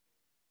a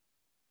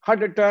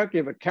heart attack, you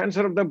have a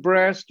cancer of the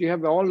breast, you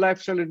have all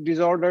lifestyle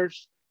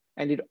disorders,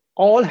 and it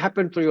all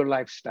happened through your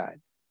lifestyle.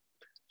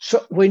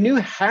 So when you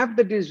have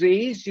the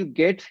disease, you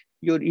get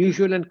your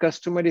usual and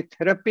customary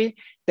therapy.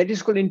 That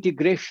is called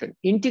integration.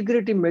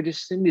 Integrative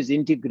medicine is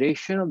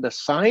integration of the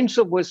science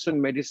of Western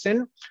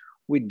medicine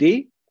with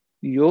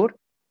your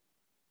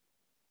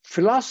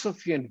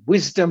philosophy and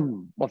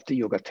wisdom of the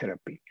yoga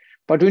therapy.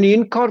 But when you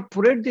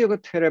incorporate the yoga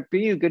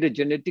therapy, you get a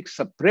genetic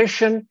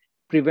suppression,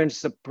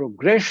 prevents the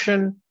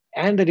progression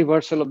and the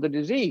reversal of the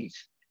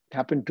disease. It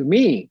happened to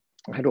me.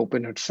 I had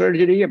open heart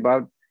surgery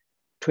about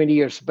 20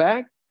 years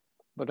back,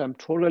 but I'm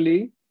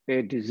totally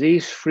a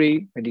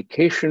disease-free,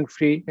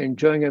 medication-free,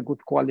 enjoying a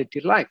good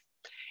quality life.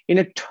 In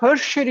a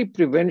tertiary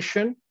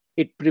prevention,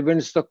 it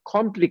prevents the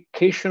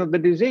complication of the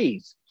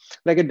disease,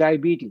 like a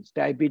diabetes,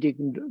 diabetic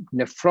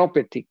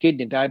nephropathy,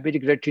 kidney,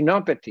 diabetic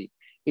retinopathy.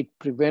 It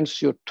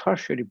prevents your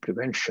tertiary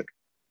prevention.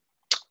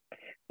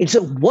 It's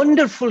a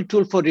wonderful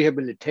tool for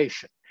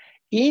rehabilitation.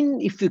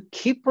 If you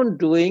keep on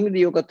doing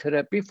the yoga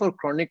therapy for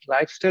chronic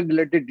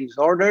lifestyle-related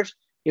disorders,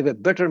 you have a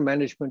better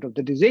management of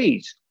the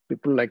disease.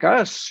 People like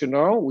us,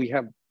 we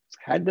have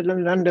had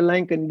an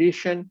underlying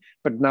condition,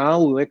 but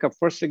now we wake up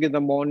first thing in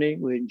the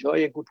morning, we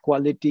enjoy a good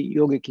quality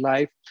yogic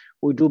life.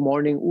 We do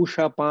morning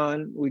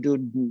Ushapan, we do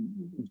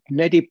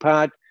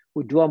Netipat,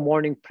 we do our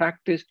morning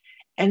practice.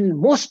 And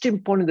most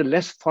important, the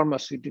less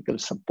pharmaceutical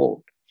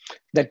support.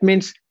 That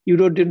means you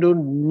don't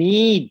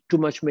need too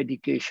much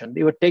medication.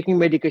 You are taking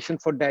medication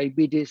for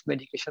diabetes,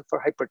 medication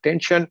for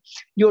hypertension.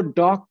 Your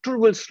doctor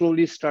will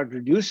slowly start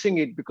reducing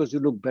it because you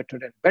look better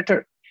and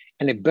better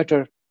and a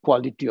better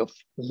quality of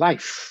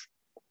life.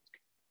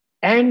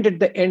 And at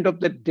the end of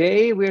the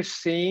day, we're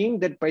seeing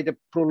that by the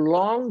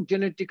prolonged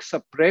genetic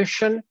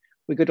suppression,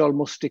 we get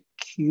almost a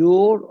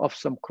cure of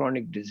some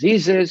chronic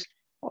diseases.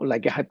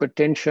 like a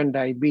hypertension,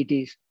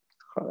 diabetes,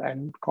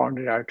 and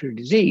coronary artery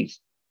disease.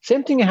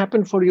 Same thing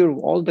happened for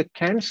all the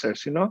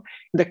cancers,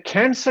 The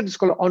cancer is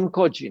called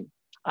oncogene.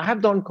 I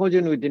have the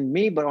oncogene within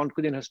me, but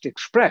oncogene has to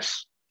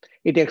express.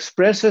 It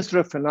expresses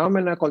through a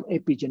phenomena called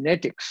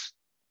epigenetics,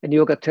 and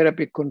yoga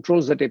therapy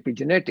controls that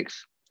epigenetics.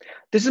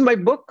 This is my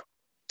book,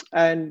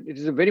 and it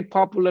is a very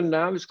popular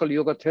now. It's called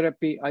Yoga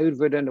Therapy,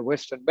 Ayurveda, and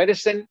Western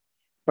Medicine.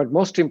 But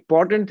most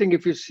important thing,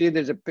 if you see,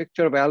 there's a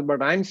picture of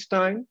Albert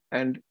Einstein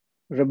and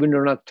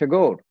Rabindranath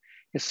Tagore,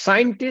 a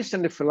scientist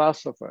and a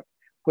philosopher.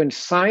 When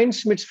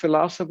science meets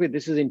philosophy,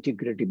 this is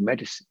integrative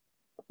medicine.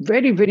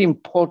 Very, very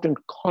important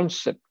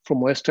concept from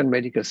Western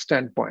medical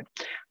standpoint.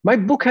 My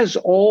book has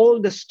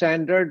all the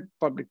standard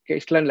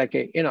publication, like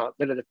there are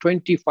the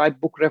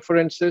 25 book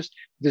references.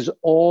 This is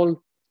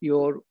all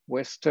your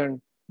Western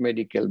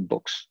medical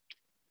books.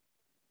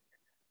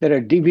 There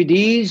are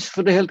DVDs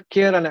for the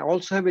healthcare, and I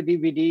also have a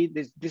DVD.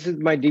 This is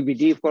my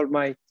DVD for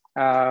my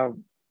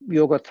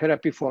yoga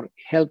therapy for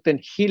health and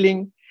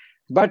healing.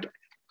 But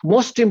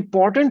most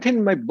important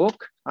in my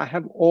book, I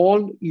have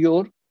all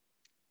your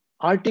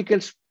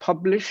articles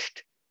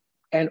published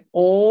and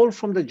all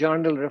from the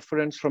journal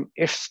reference from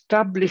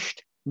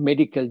established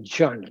medical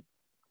journal.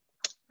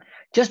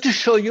 Just to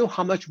show you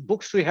how much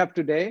books we have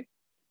today,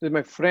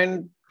 my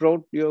friend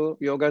wrote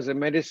Yoga as a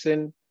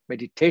Medicine,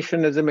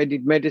 Meditation as a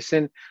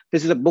Medicine.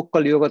 This is a book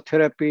called Yoga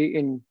Therapy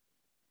in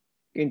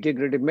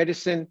Integrative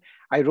Medicine.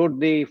 I wrote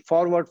the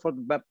foreword for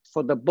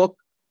the book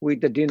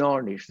with the Dean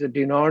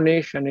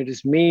Ornish, and it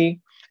is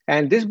me.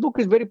 And this book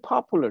is very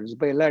popular. It's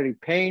by Larry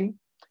Payne.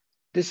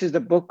 This is the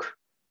book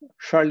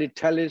Shirley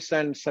Tellis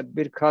and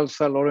Sadhbir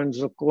Khalsa,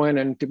 Lorenzo Cohen,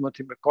 and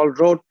Timothy McCall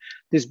wrote.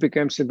 This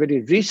becomes a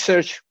very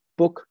research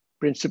book,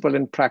 Principle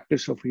and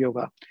Practice of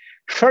Yoga.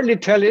 Shirley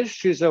Tellis,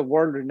 she's a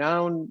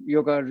world-renowned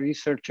yoga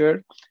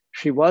researcher.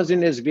 She was in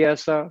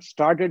SVYASA,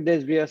 started the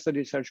SVYASA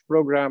research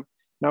program.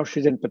 Now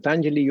she's in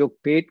Patanjali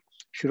Yogpith.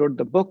 She wrote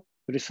the book,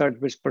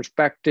 Research-Based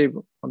Perspective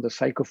on the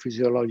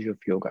Psychophysiology of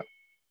Yoga.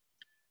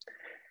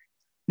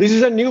 This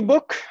is a new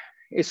book.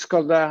 It's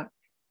called the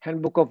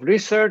Handbook of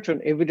Research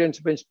on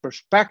Evidence-Based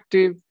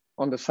Perspective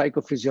on the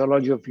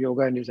Psychophysiology of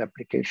Yoga and its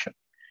Application.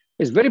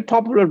 It's a very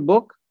popular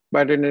book,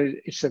 but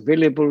it's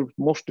available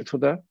mostly to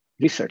the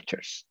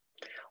researchers.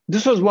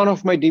 This was one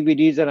of my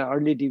DVDs and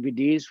early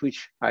DVDs,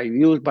 which I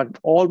used, but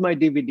all my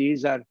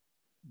DVDs are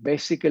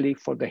basically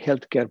for the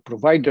healthcare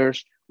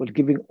providers, with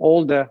giving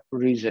all the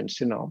reasons,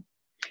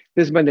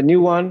 This is the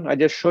new one. I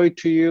just show it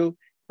to you,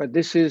 but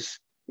this is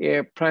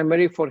a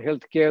primary for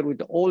healthcare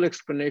with all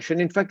explanation.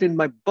 In fact, in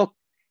my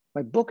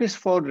book is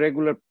for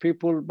regular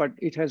people, but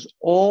it has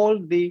all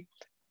the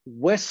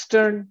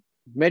Western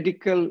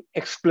medical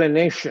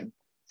explanation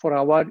for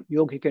our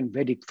yogic and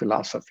Vedic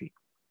philosophy.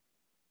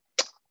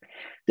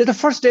 There's the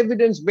first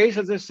evidence base,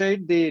 as I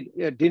said, the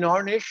Dean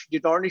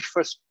Ornish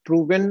first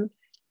proven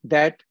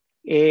that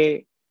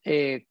a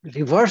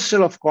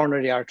reversal of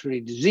coronary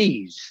artery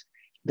disease,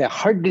 the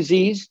heart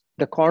disease,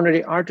 the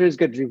coronary arteries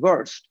get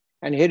reversed.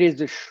 And here is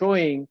the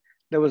showing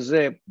there was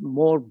a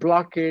more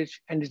blockage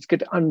and it's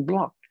get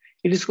unblocked.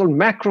 It is called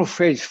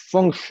macrophage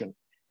function.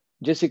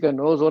 Jessica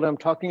knows what I'm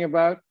talking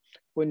about.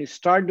 When you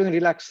start doing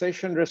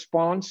relaxation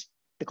response,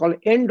 they call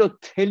it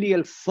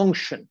endothelial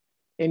function.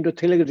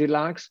 Endothelial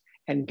relax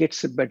and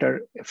gets a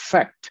better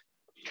effect.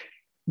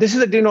 This is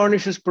the Dean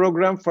Ornish's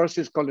program. First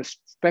it's called a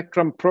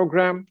Spectrum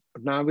program,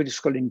 but now it is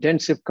called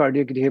Intensive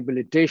Cardiac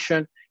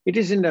Rehabilitation. It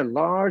is in a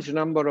large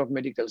number of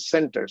medical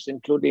centers,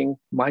 including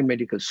my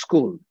medical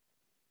school.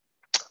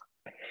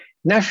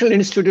 National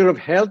Institute of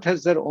Health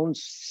has their own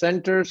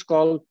centers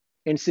called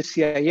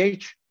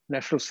NCCIH,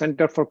 National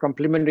Center for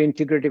Complementary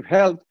Integrative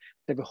Health.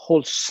 They have a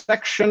whole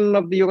section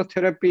of the yoga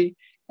therapy,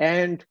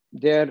 and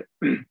their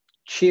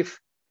chief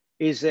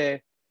is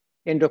a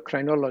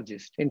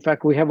endocrinologist. In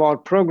fact, we have our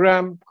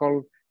program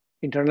called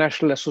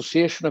International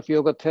Association of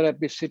Yoga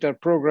Therapy, SITAR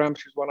program.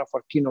 She's one of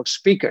our keynote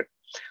speakers.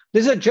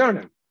 This is a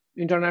journal,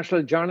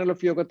 International Journal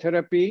of Yoga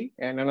Therapy,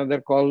 and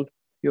another called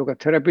Yoga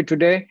Therapy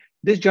Today.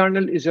 This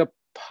journal is a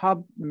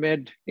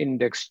PubMed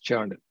index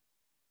journal.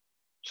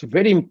 So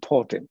very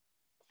important.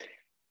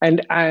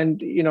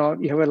 And you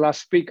have a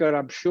last speaker,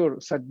 I'm sure,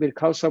 Sadhbir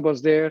Khalsa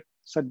was there.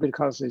 Sadhbir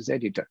Khalsa is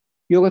editor.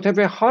 Yoga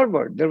Therapy at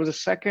Harvard, there was a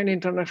second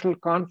international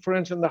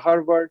conference in the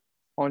Harvard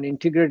on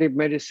integrative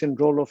medicine,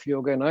 role of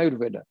yoga and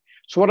Ayurveda.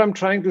 So what I'm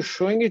trying to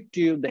showing it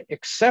to you, the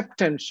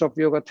acceptance of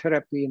yoga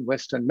therapy in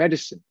Western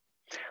medicine.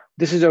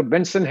 This is our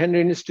Benson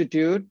Henry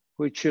Institute,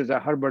 which is a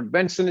Harvard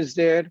Benson is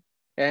there.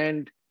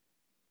 And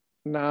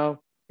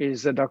now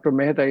is Dr.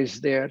 Mehta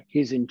is there,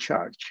 he's in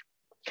charge.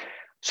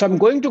 So I'm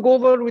going to go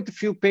over with a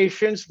few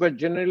patients, but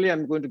generally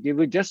I'm going to give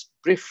you just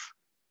brief,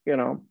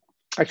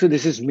 actually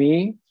this is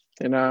me.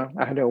 I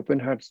had an open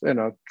heart,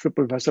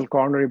 triple vessel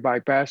coronary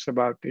bypass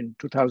about in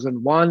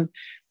 2001,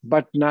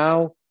 but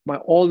now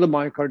all the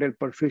myocardial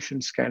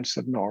perfusion scans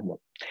are normal.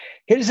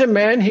 Here's a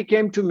man, he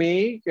came to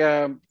me,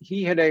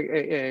 he had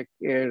a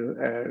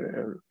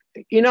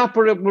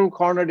inoperable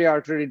coronary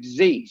artery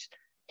disease.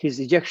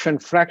 His ejection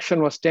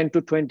fraction was 10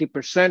 to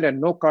 20%,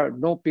 and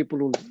no people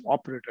who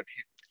operated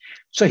him.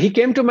 So he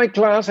came to my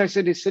class. I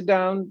said, sit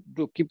down,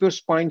 keep your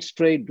spine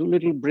straight, do a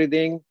little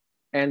breathing,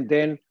 and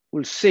then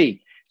we'll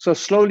see. So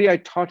slowly I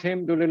taught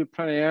him, do a little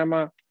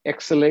pranayama,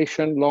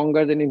 exhalation,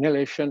 longer than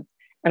inhalation.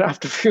 And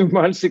after a few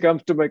months, he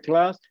comes to my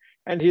class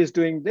and he's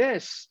doing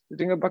this, he's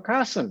doing a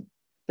bakasana.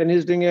 Then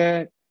he's doing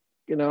a,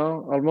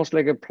 almost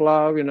like a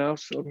plow,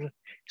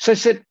 So I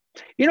said,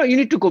 you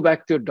need to go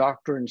back to your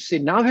doctor and see.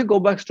 Now he go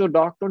back to a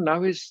doctor.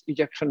 Now his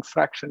ejection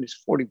fraction is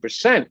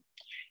 40%,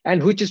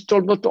 and which is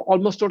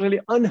almost totally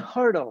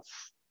unheard of,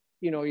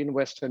 in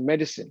Western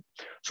medicine.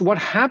 So what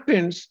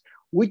happens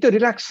with the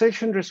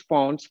relaxation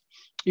response,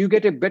 you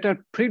get a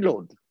better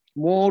preload.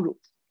 More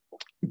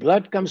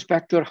blood comes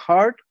back to your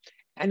heart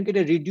and get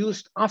a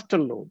reduced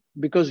afterload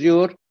because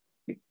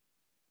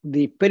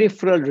the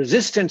peripheral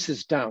resistance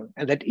is down,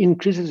 and that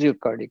increases your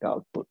cardiac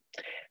output.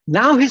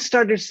 Now he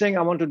started saying,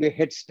 I want to do a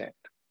headstand.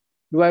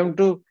 Do I want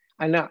to?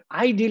 And I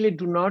ideally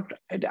do not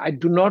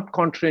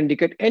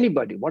contraindicate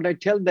anybody. What I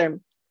tell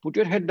them, put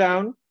your head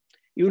down,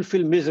 you will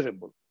feel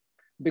miserable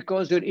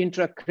because your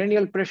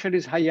intracranial pressure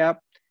is high up,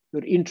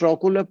 your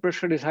intraocular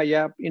pressure is high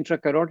up,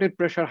 intracarotid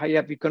pressure high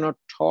up. You cannot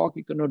talk,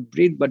 you cannot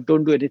breathe, but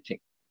don't do anything.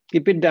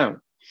 Keep it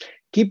down.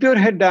 Keep your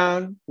head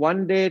down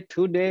 1 day,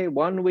 2 days,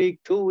 1 week,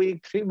 2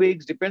 weeks, 3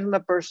 weeks, depends on the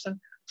person.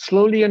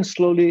 Slowly and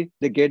slowly,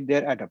 they get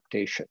their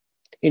adaptation.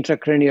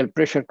 Intracranial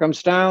pressure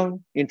comes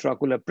down,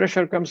 intraocular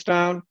pressure comes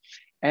down,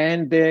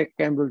 and they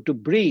can be able to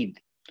breathe.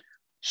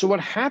 So what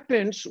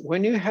happens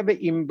when you have an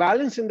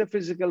imbalance in the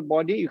physical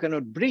body, you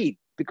cannot breathe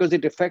because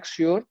it affects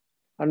your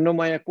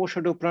Annamaya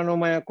kosha to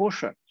Pranomaya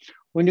kosha.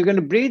 When you're going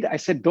to breathe, I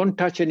said, don't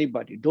touch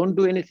anybody, don't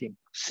do anything.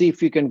 See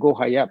if you can go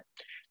high up.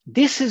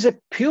 This is a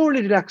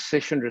purely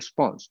relaxation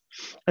response,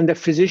 and the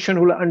physician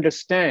will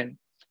understand.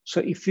 So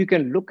if you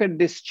can look at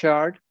this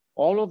chart,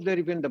 all of their,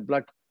 even the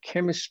blood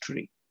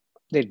chemistry,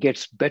 that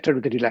gets better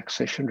with the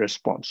relaxation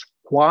response.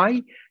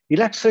 Why?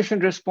 Relaxation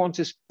response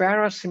is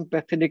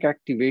parasympathetic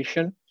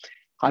activation.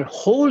 Our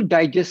whole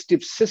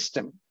digestive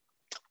system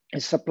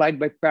is supplied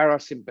by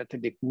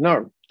parasympathetic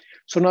nerve.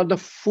 So now the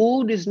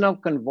food is now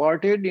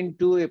converted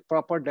into a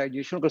proper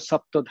digestion called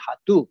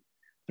saptadhatu.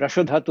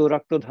 Rashadhatu,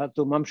 Raktadhatu,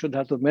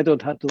 Mamshadhatu,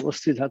 Medodhatu,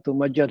 Ostidhatu,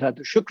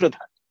 Majjadhatu, Shukradhatu.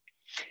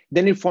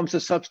 Then it forms a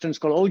substance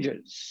called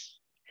ojas.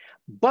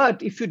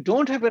 But if you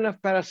don't have enough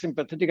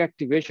parasympathetic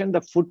activation,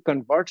 the food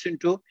converts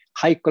into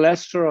high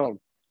cholesterol,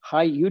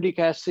 high uric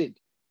acid.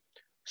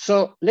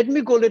 So let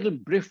me go a little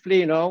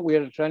briefly, we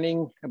are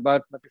running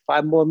about maybe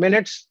 5 more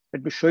minutes.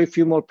 Let me show you a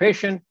few more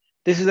patients.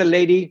 This is a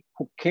lady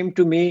who came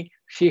to me.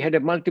 She had a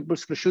multiple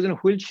sclerosis. She was in a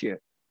wheelchair.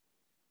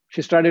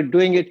 She started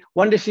doing it.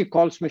 One day she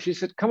calls me. She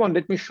said, come on,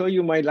 let me show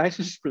you my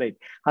license plate.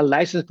 Her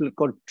license plate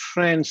called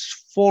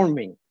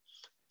Transforming.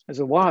 I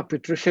said, wow,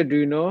 Patricia, do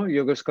you know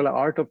yoga is called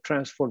Art of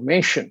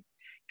Transformation?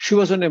 She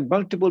was on a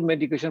multiple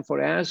medication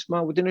for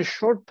asthma. Within a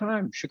short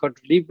time, she got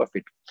relief of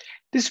it.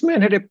 This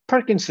man had a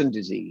Parkinson's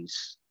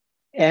disease.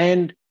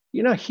 And,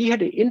 he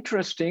had an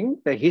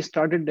interesting that he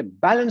started the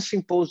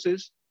balancing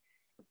poses.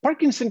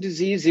 Parkinson's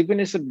disease, even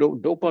is a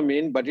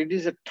dopamine, but it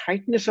is a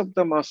tightness of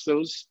the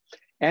muscles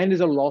and is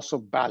a loss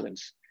of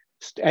balance.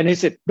 And he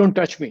said, don't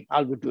touch me,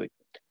 I will do it.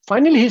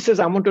 Finally, he says,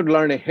 I want to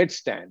learn a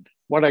headstand.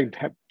 What I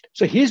have.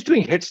 So he's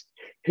doing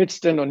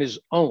headstand on his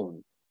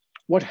own.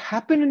 What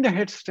happened in the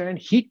headstand,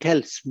 he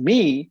tells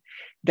me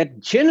that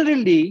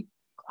generally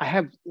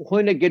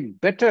when I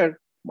get better,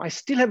 I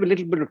still have a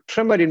little bit of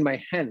tremor in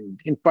my hand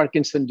in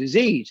Parkinson's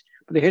disease,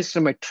 but the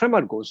headstand, my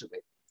tremor goes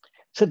away.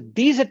 So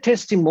these are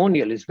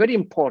testimonial, it's very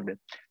important.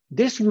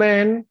 This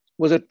man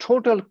was a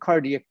total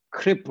cardiac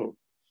cripple.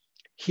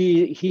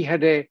 He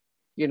had a,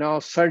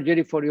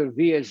 surgery for your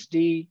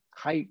VSD,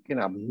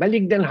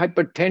 malignant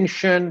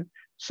hypertension,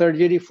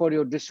 surgery for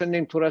your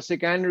descending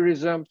thoracic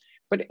aneurysm.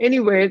 But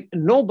anyway,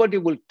 nobody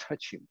will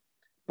touch him.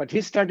 But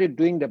he started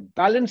doing the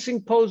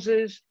balancing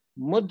poses,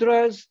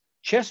 mudras,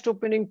 chest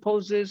opening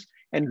poses,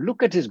 and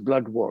look at his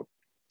blood work.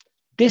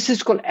 This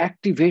is called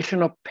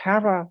activation of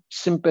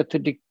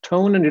parasympathetic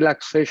tone and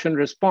relaxation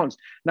response.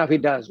 Now he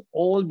does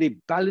all the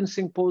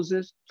balancing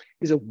poses.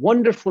 Is a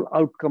wonderful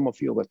outcome of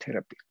yoga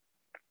therapy.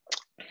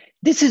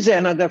 This is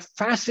another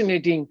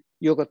fascinating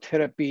yoga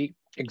therapy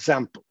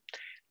example.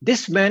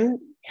 This man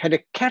had a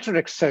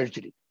cataract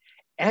surgery.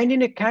 And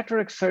in a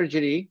cataract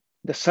surgery,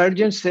 the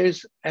surgeon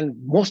says, and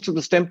most of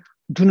the time,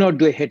 do not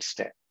do a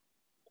headstand.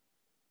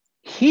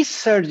 His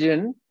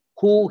surgeon,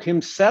 who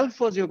himself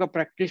was a yoga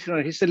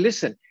practitioner, he said,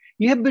 listen,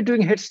 you have been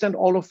doing headstand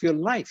all of your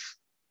life.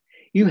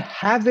 You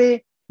have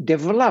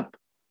developed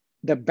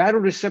the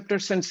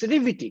baroreceptor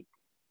sensitivity.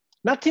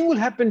 Nothing will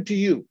happen to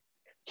you.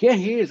 Here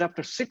he is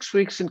after 6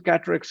 weeks in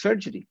cataract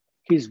surgery.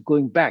 He's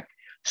going back.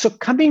 So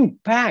coming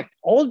back,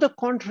 all the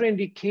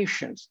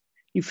contraindications,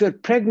 if you're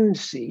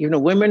pregnancy,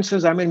 women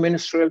says, I'm in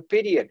menstrual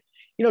period.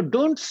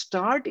 Don't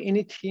start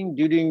anything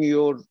during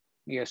your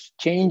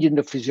change in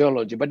the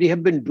physiology, but you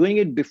have been doing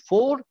it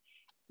before.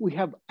 We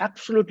have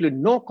absolutely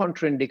no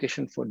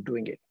contraindication for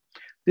doing it.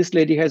 This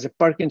lady has a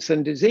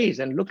Parkinson's disease,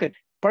 and look at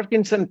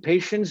Parkinson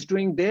patients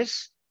doing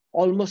this,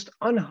 almost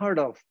unheard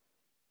of,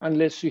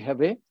 unless you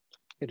have a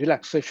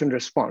relaxation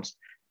response.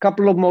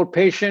 Couple of more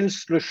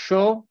patients to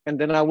show, and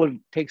then I will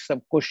take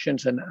some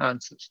questions and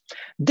answers.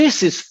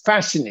 This is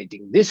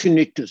fascinating. This you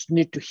need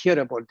to hear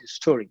about this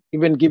story.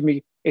 Even give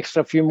me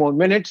extra few more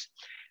minutes.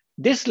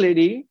 This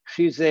lady,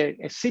 she's a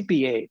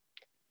CPA,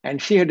 and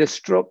she had a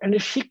stroke.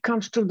 And she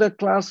comes to the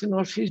class,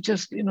 she's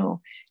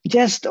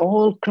just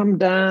all come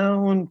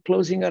down,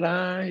 closing her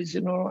eyes,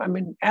 I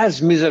mean,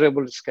 as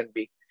miserable as can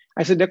be.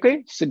 I said,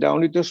 okay, sit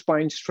down with your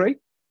spine straight,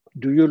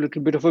 do your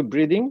little bit of a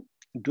breathing,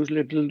 do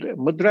little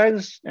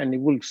mudras, and you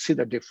will see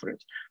the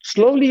difference.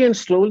 Slowly and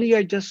slowly,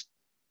 I just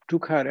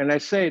took her and I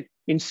said,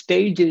 in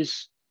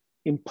stages,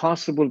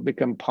 impossible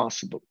become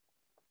possible.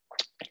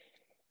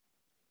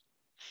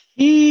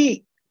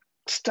 He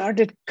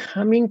started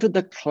coming to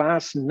the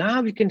class.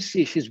 Now you can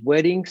see she's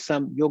wearing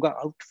some yoga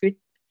outfit.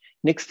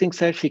 Next thing,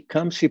 she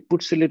comes, she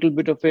puts a little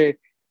bit of a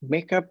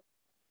makeup.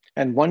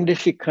 And one day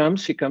she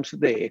comes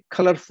with a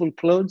colorful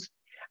clothes.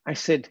 I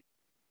said,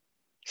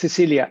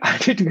 Cecilia, I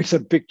need to get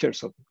some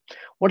pictures of it.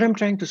 What I'm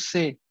trying to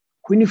say,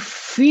 when you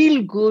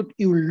feel good,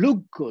 you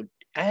look good,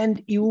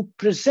 and you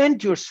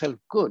present yourself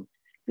good.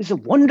 This is a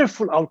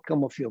wonderful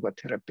outcome of yoga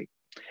therapy.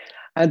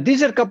 And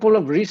these are a couple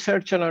of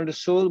research on the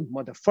soul.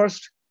 The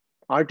first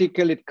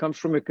article, it comes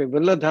from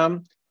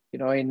Vivekananda, in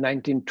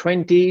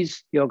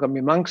 1920s, Yoga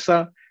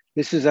Mimamsa.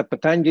 This is a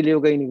Patanjali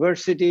Yoga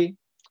University.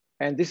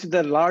 And this is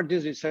the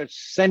largest research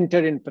center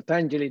in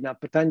Patanjali, now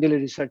Patanjali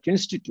Research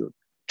Institute.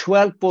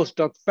 12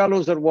 postdoc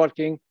fellows are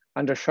working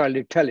under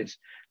Shirley Tellis.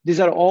 These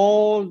are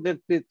all the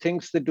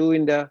things they do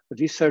in the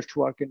research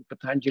work in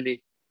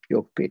Patanjali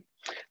Yoga.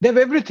 They have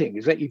everything.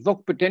 It's like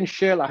evoke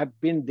potential. I have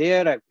been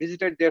there. I've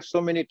visited there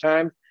so many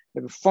times. They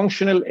have a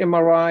functional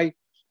MRI.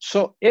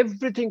 So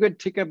everything we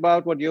think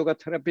about what yoga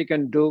therapy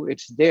can do,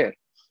 it's there.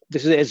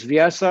 This is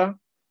Vyasa.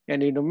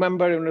 And you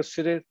remember,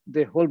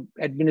 the whole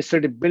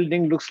administrative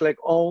building looks like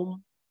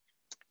Om.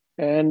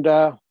 And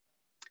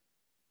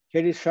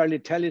here is Shirley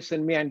Tellis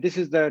and me. And this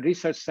is the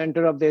research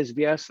center of the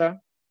SVSA.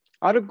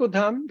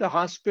 Arukudham, the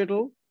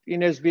hospital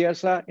in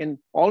SVSA. And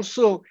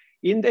also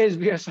in the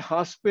SVSA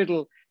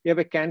hospital, you have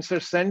a cancer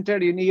center.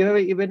 You have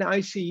even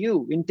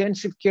ICU,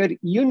 intensive care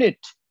unit.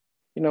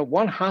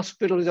 One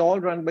hospital is all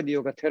run by the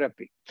yoga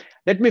therapy.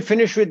 Let me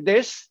finish with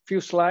this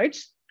few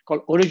slides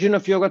called Origin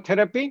of Yoga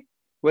Therapy,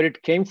 where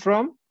it came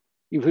from.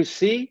 If you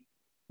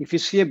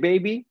see a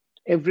baby,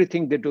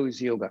 everything they do is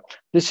yoga.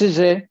 This is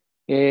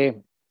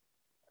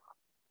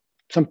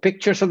some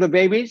pictures of the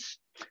babies.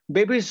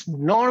 Babies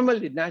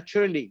normally,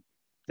 naturally,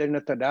 they're in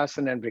a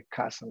Tadasana and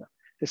Vrikasana.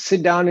 They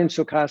sit down in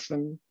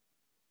Sukhasana,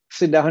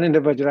 sit down in the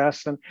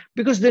Vajrasana,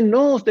 because they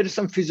know there is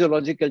some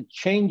physiological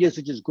changes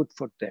which is good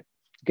for them.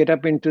 Get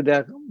up into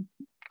the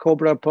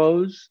Cobra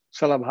pose,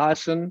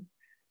 Salabhasana.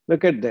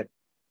 Look at that.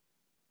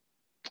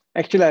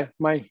 Actually,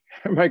 my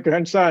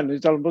grandson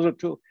is almost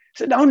 2.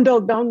 Say, down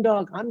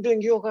dog, I'm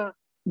doing yoga.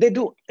 They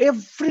do,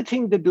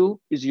 everything they do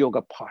is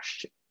yoga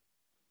posture.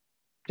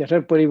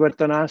 Jata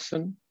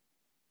Parivartanasana.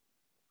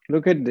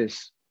 Look at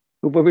this.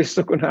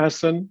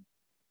 Upavistakonasana,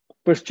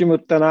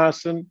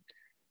 Paschimuttanasana,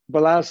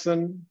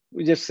 Balasana.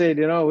 We just said,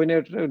 when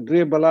you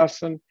do a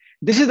Balasana,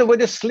 this is the way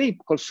they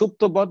sleep, called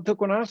Supta Baddha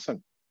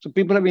Konasana. So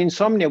people have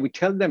insomnia, we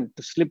tell them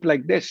to sleep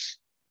like this.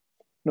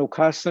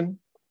 Nokhasana.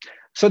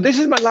 So this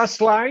is my last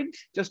slide,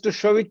 just to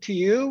show it to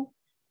you.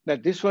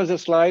 That this was a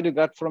slide you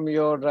got from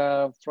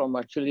from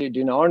actually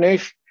Dina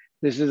Ornish.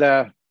 This is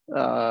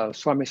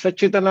Swami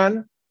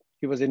Satchitanand.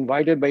 He was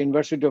invited by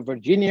University of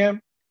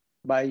Virginia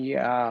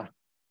by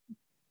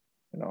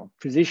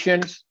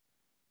physicians.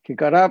 He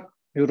got up,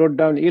 he wrote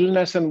down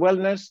illness and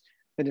wellness,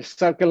 then he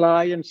circle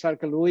I and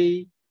circle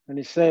we, and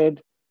he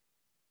said,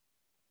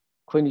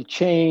 when you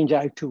change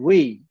I to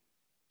we,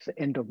 it's the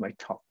end of my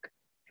talk.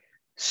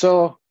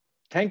 So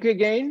thank you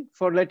again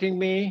for letting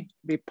me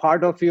be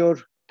part of your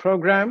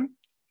program.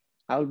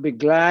 I'll be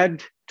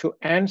glad to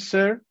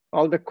answer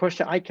all the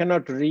questions. I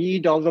cannot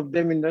read all of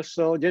them in the,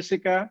 so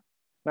Jessica,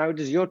 now it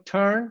is your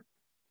turn.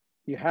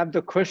 You have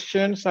the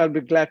questions. I'll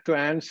be glad to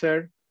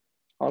answer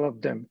all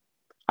of them.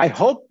 I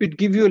hope it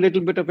gives you a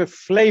little bit of a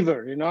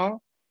flavor,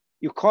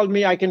 You call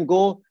me, I can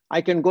go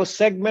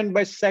segment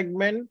by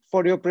segment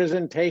for your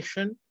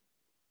presentation,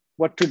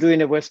 what to do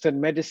in a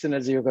Western medicine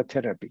as a yoga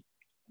therapy.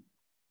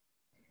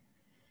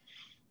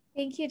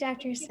 Thank you,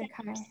 Dr.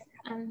 Sarkar.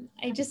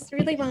 I just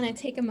really want to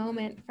take a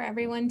moment for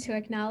everyone to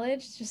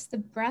acknowledge just the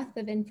breadth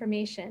of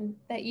information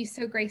that you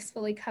so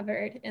gracefully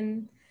covered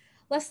in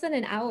less than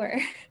an hour.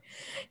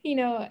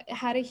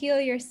 How to heal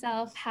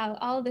yourself, how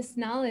all this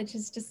knowledge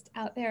is just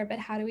out there, but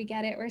how do we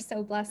get it? We're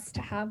so blessed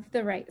to have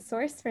the right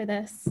source for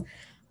this.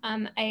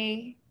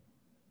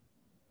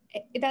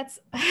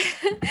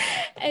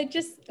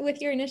 Just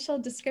with your initial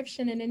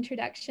description and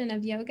introduction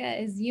of yoga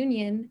as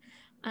union,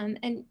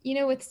 and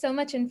with so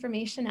much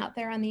information out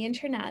there on the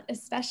internet,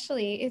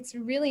 especially, it's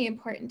really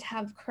important to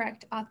have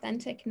correct,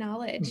 authentic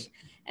knowledge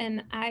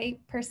And I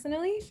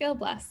personally feel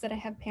blessed that I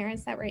have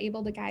parents that were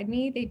able to guide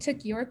me. They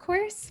took your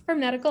course for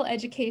medical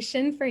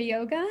education for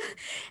yoga,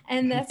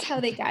 and that's how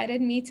they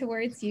guided me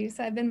towards you.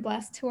 So I've been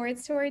blessed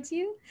towards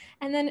you.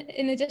 And then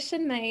in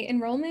addition, my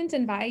enrollment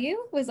in VaYU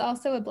was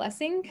also a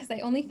blessing because I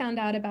only found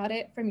out about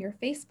it from your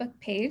Facebook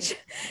page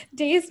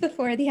days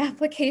before the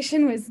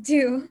application was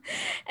due.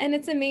 And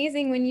it's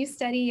amazing when you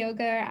study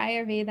yoga or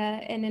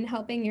Ayurveda and in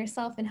helping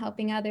yourself and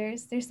helping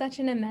others, there's such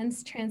an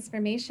immense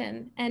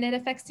transformation, and it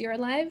affects your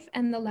life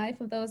and the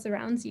life of those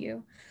around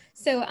you.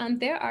 So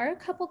there are a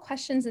couple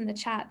questions in the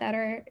chat that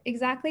are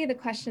exactly the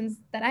questions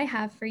that I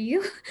have for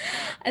you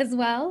as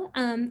well.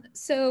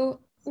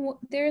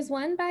 There's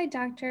one by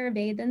Dr.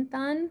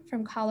 Vedanthan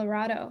from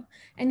Colorado,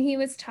 and he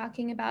was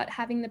talking about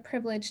having the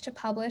privilege to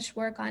publish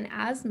work on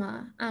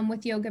asthma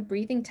with yoga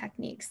breathing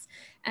techniques.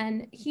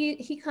 And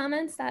he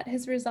comments that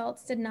his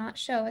results did not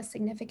show a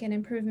significant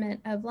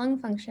improvement of lung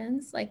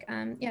functions like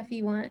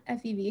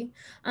FEV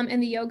in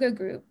the yoga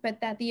group,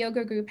 but that the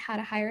yoga group had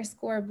a higher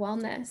score of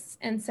wellness.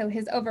 And so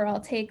his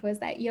overall take was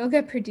that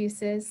yoga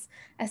produces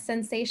a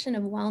sensation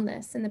of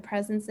wellness in the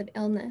presence of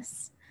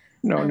illness.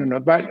 No.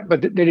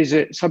 But there is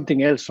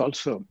something else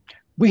also.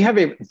 We have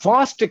a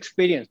vast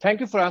experience. Thank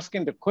you for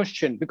asking the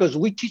question, because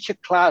we teach a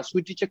class.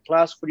 We teach a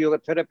class for yoga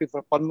therapy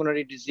for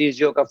pulmonary disease,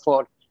 yoga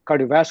for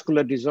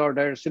cardiovascular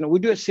disorders. We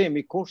do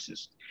SAME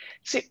courses.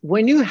 See,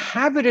 when you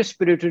have a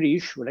respiratory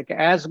issue like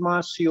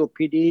asthma,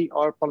 COPD,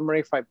 or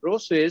pulmonary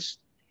fibrosis,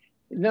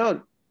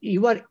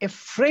 you are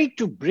afraid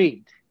to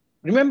breathe.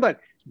 Remember,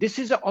 this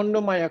is an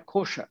annomaya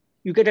kosha.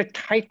 You get a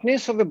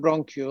tightness of a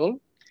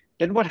bronchiole.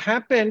 Then what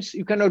happens,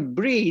 you cannot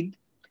breathe.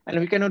 And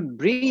if you cannot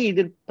breathe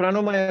in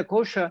pranamaya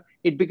kosha,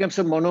 it becomes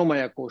a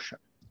monomaya kosha.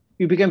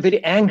 You become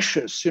very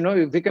anxious,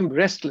 you become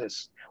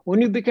restless.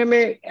 When you become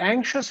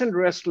anxious and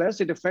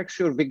restless, it affects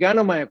your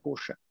viganamaya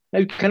kosha. Now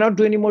you cannot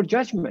do any more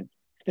judgment.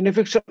 Then it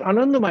affects your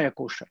anandamaya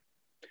kosha.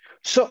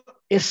 So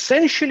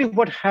essentially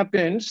what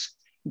happens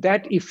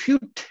that if you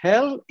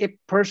tell a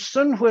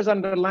person who has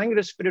underlying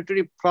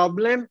respiratory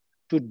problem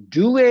to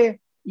do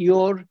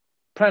your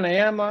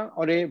pranayama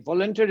or a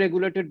voluntary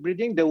regulated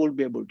breathing, they will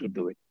be able to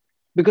do it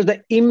because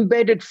the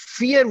embedded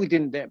fear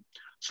within them.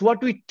 So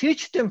what we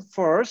teach them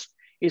first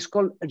is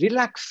called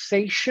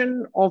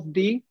relaxation of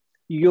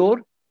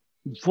your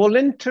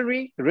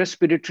voluntary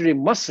respiratory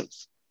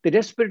muscles. The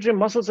respiratory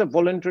muscles are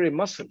voluntary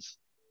muscles.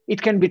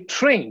 It can be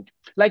trained.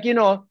 Like,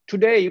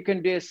 today you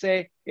can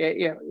say,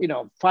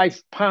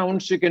 5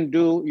 pounds, you can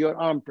do your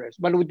arm press,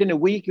 but within a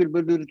week, you'll be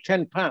able to do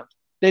 10 pounds,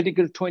 then you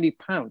can do 20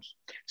 pounds.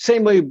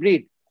 Same way you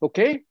breathe.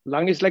 Okay,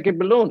 lung is like a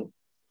balloon.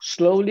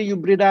 Slowly you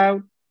breathe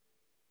out.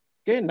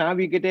 Okay, now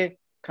we get a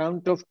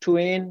count of 2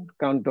 in,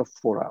 count of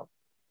 4 out.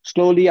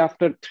 Slowly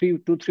after 2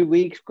 to 3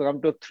 weeks,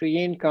 count of 3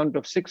 in, count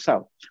of 6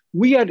 out.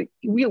 We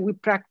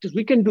practice,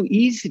 we can do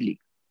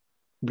easily.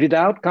 Breathe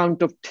out,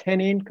 count of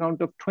 10 in,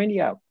 count of 20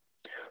 out.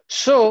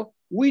 So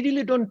we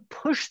really don't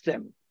push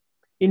them.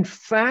 In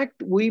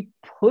fact, we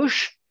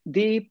push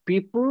the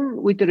people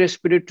with the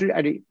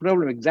respiratory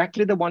problem,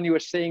 exactly the one you were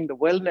saying, the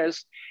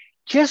wellness,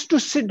 just to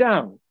sit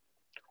down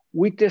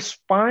with the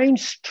spine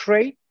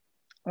straight,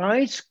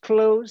 eyes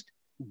closed,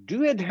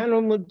 do a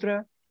dhyana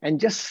mudra, and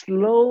just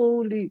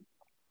slowly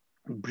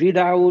breathe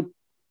out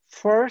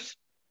first,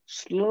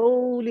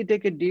 slowly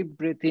take a deep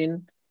breath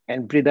in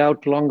and breathe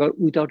out longer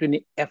without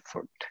any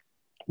effort.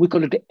 We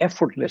call it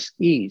effortless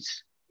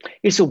ease.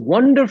 It's a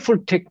wonderful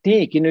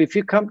technique. If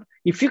you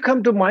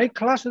come to my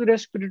class with a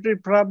respiratory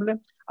problem,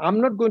 I'm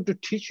not going to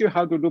teach you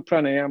how to do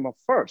pranayama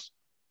first.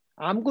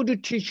 I'm going to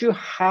teach you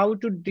how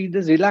to do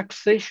the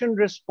relaxation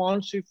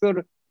response of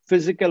your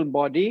physical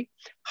body,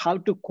 how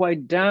to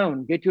quiet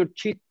down, get your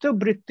chitta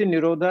vritti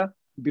nirodha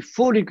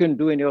before you can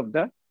do any of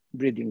the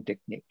breathing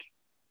technique.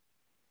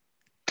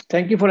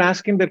 Thank you for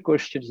asking that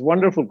question. It's a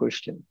wonderful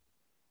question.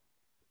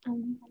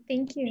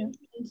 Thank you.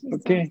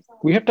 Okay,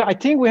 we have to, I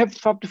think we have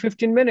up to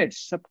 15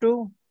 minutes, up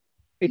to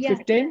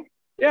 8:15.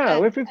 Yeah,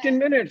 we're 15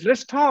 minutes.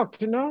 Let's talk,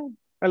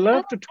 I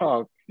love to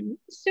talk.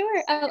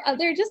 Sure.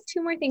 There are just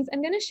 2 more things.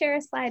 I'm going to share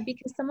a slide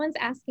because someone's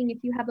asking if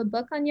you have a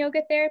book on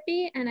yoga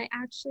therapy, and I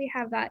actually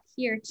have that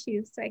here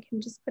too. So I can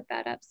just put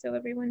that up so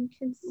everyone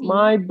can see.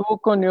 My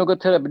book on yoga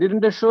therapy.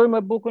 Didn't I show you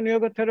my book on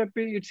yoga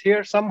therapy? It's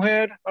here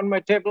somewhere on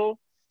my table.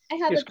 I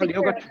have a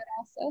picture of it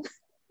also.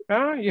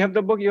 You have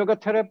the book Yoga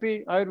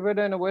Therapy,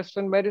 Ayurveda and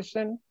Western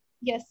Medicine?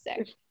 Yes,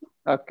 sir.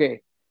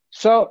 Okay.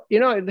 So,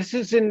 this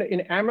is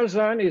in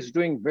Amazon, is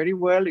doing very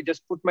well. You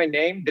just put my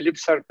name, Dilip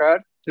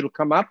Sarkar, it'll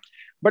come up.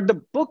 But the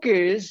book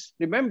is,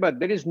 remember,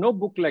 there is no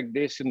book like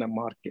this in the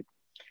market.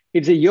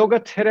 It's a yoga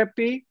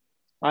therapy,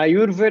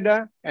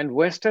 Ayurveda, and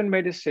Western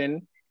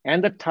medicine.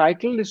 And the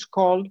title is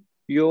called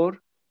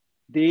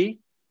the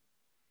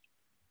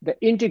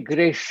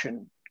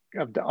integration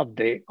of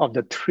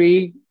the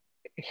 3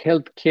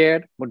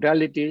 healthcare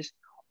modalities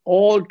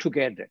all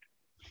together.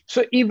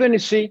 So even you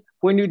see,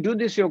 when you do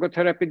this yoga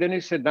therapy, then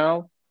you say,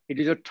 now it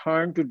is your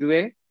turn to do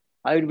a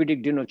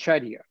Ayurvedic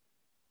dinacharya.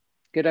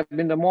 Get up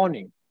in the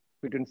morning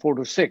between 4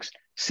 to 6,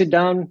 sit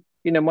down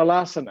in a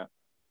malasana.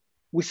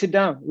 We sit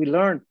down, we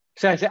learn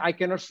So I say, I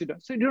cannot sit down.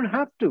 So you don't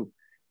have to.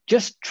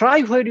 Just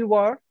try where you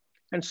are,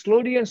 and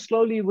slowly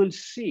you will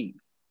see.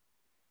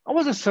 I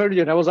was a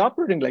surgeon. I was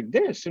operating like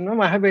this.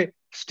 I have a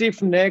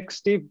stiff neck,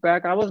 stiff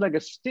back. I was like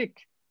a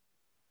stick.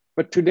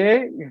 But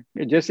today,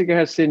 Jessica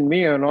has seen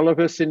me, and all of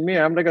us seen me.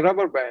 I'm like a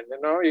rubber band.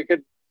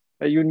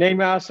 You name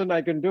asana,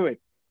 I can do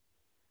it.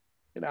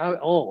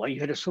 Oh,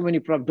 you had so many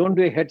problems. Don't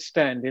do a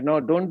headstand.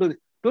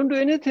 Don't do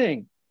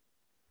anything.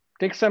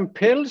 Take some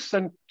pills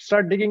and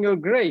start digging your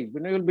grave.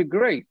 You'll be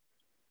great.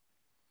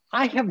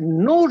 I have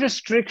no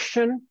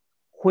restriction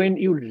when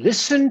you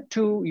listen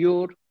to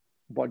your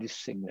body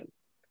signal.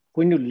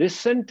 When you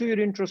listen to your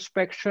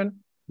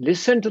introspection,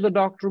 listen to the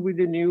doctor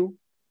within you,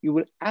 you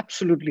will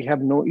absolutely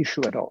have no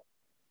issue at all.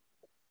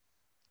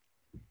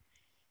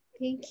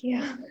 Thank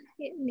you.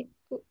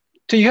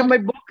 So you have my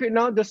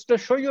book just to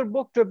show your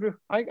book to everyone.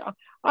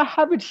 I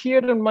have it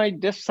here on my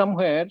desk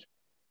somewhere,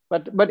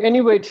 but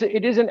anyway,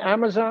 it is in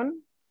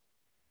Amazon,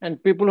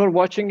 and people who are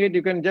watching it,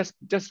 you can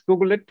just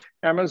Google it,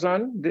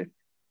 Amazon,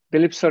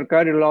 Dilip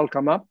Sarkar, it'll all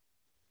come up.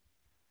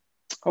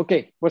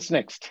 Okay, what's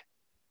next?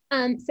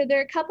 So there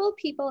are a couple of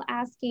people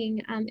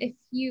asking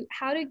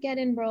how to get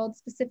enrolled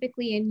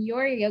specifically in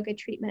your yoga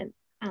treatment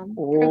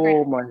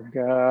program. My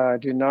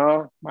God,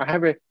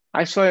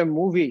 I saw a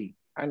movie,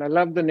 and I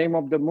love the name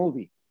of the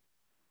movie.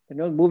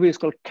 The movie is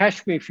called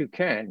Catch Me If You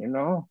Can,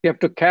 you have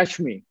to catch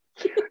me.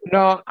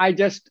 I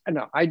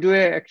do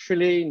it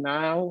actually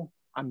now.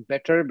 I'm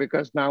better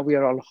because now we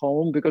are all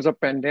home because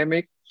of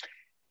pandemic.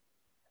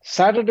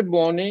 Saturday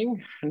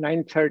morning,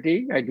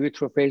 9:30, I do it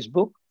through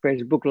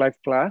Facebook live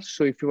class.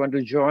 So if you want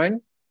to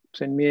join,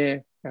 send me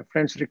a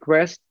friend's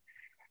request.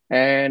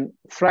 And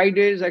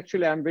Fridays,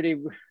 actually, I'm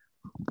very,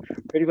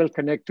 very well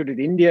connected with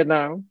India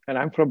now. And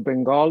I'm from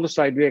Bengal,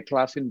 so I do a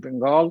class in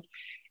Bengal.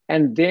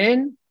 And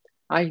then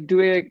I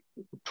do a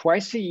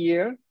twice a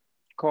year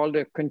called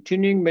a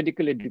Continuing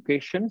Medical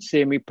Education,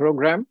 CME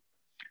program,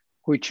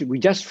 which we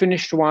just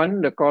finished one.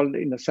 They're called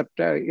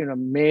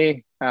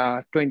May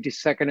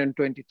 22nd and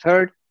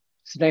 23rd.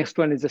 This next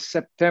one is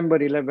September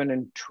 11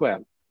 and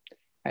 12.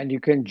 And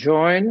you can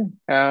join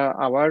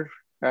our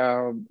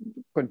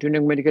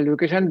Continuing Medical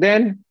Education.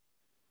 Then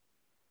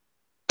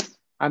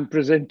I'm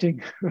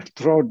presenting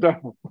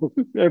throughout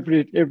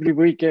every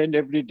weekend,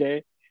 every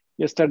day.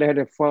 Yesterday I had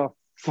a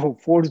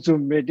four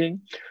Zoom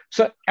meeting.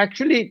 So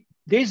actually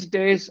these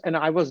days, and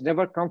I was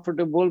never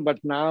comfortable,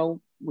 but now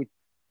with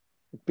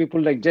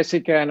people like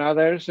Jessica and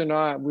others,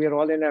 we are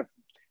all in a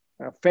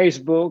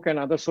Facebook and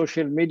other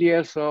social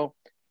media. So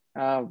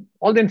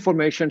all the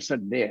informations are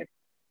there.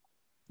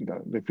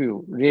 If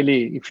you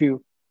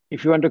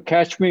want to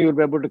catch me, you'll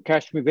be able to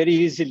catch me very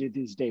easily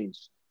these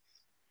days.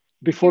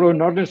 Before we're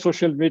not in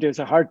social media, it's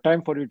a hard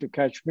time for you to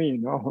catch me,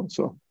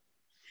 So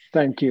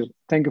thank you.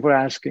 Thank you for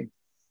asking.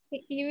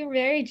 You were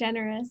very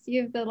generous.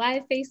 You have the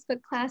live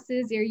Facebook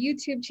classes, your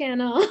YouTube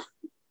channel.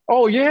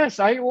 Oh, yes.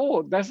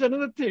 That's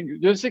another thing.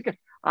 Jessica,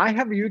 I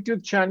have a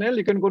YouTube channel.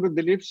 You can go to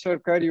Dilip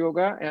Sarkar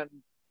Yoga, and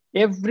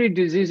every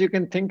disease you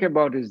can think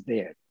about is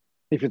there.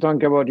 If you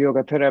think about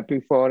yoga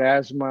therapy for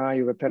asthma,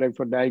 yoga therapy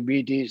for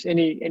diabetes,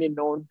 any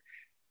known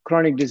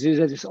chronic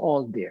diseases, is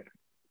all there.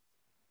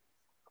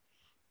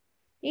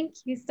 Thank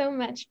you so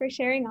much for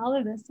sharing all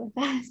of this with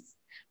us.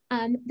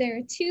 There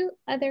are two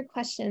other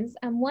questions.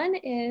 One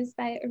is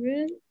by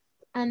Arun.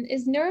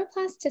 Is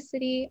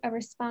neuroplasticity a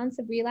response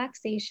of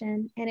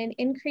relaxation and an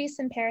increase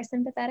in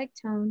parasympathetic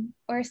tone,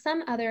 or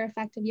some other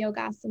effect of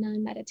yogasana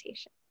and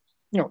meditation?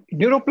 No,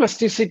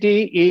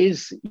 neuroplasticity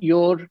is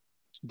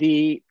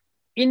the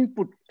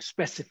input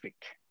specific.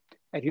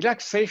 A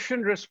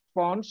relaxation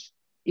response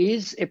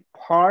is a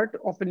part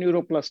of a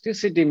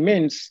neuroplasticity,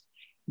 means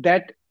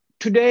that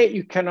today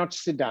you cannot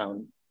sit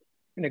down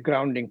in a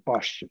grounding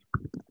posture.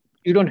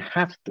 You don't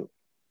have to,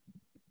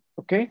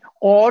 okay?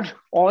 Or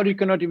you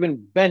cannot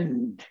even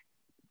bend.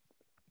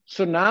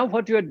 So now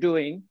what you are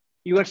doing,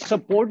 you are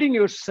supporting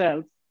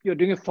yourself, you're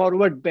doing a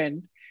forward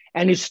bend,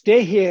 and you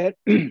stay here,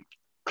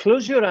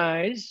 close your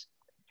eyes,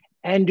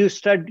 and you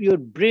start your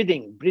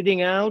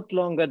breathing out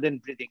longer than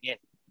breathing in.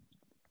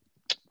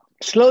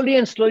 Slowly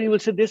and slowly, you will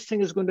say, this thing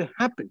is going to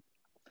happen.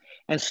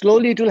 And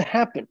slowly it will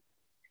happen.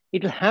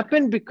 It will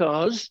happen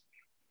because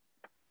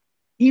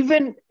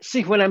when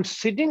I'm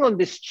sitting on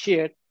this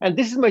chair, and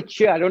this is my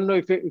chair, I don't know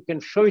if we can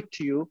show it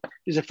to you.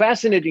 It's a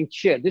fascinating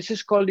chair. This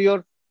is called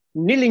your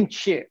kneeling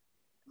chair.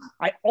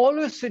 I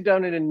always sit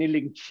down in a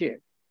kneeling chair.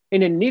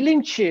 In a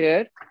kneeling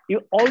chair,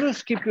 you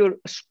always keep your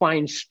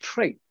spine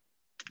straight.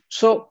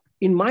 So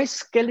in my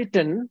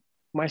skeleton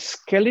is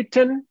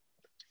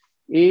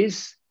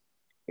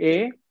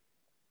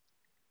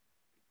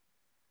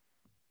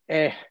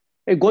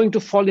going to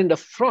fall in the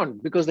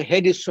front because the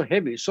head is so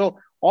heavy. So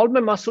all my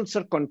muscles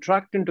are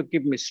contracting to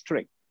keep me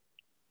straight.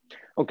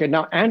 Okay,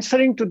 now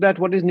answering to that,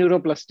 what is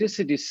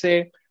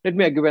neuroplasticity? Let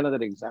me give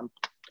another example.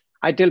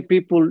 I tell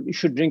people you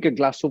should drink a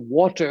glass of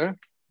water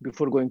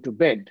before going to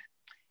bed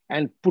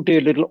and put a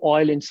little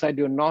oil inside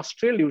your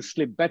nostril, you'll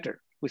sleep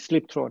better. We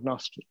sleep through our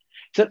nostril.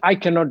 So I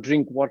cannot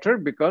drink water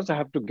because I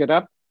have to get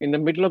up in the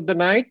middle of the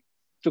night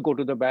to go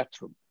to the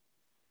bathroom.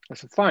 I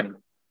said, fine.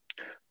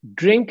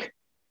 Drink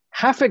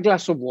half a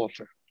glass of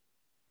water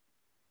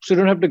so you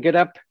don't have to get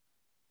up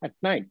at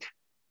night.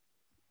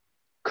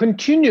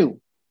 Continue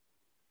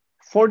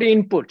 40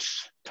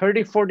 inputs,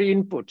 30, 40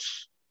 inputs.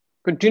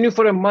 Continue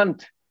for a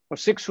month or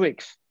 6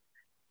 weeks.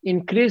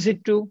 Increase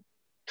it to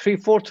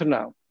 3/4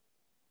 now.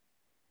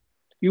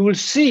 You will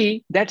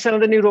see that's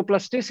another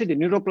neuroplasticity.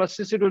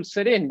 Neuroplasticity will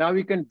set in. Now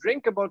you can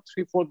drink about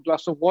 3/4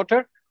 glass of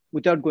water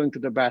without going to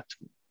the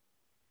bathroom.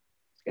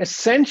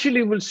 Essentially,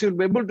 you'll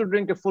be able to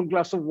drink a full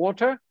glass of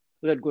water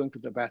without going to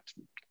the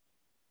bathroom.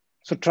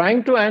 So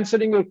trying to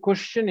answering your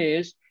question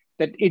is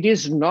that it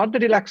is not the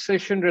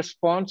relaxation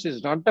response,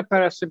 is not the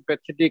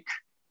parasympathetic,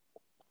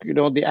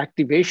 the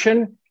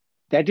activation.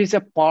 That is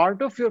a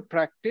part of your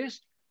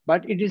practice,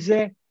 but it is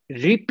a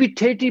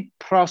repetitive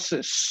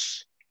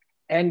process.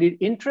 And the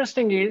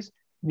interesting is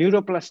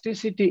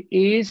neuroplasticity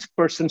is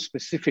person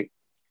specific.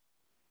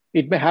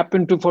 It may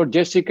happen for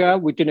Jessica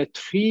within a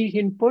 3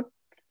 input.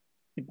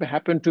 It may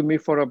happen to me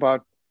for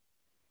about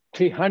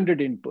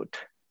 300 input.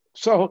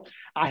 So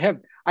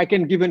I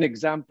can give an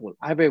example.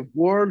 I have a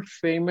world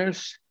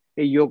famous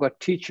yoga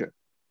teacher.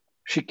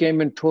 She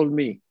came and told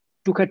me,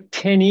 took her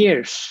 10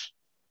 years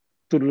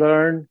to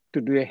learn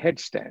to do a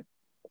headstand,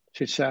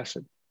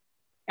 Shirshasana.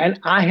 And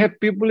I have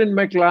people in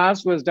my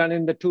class who has done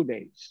in the 2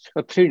 days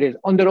or 3 days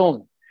on their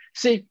own.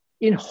 See,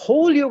 in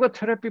whole yoga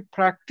therapy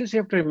practice, you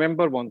have to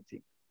remember one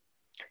thing.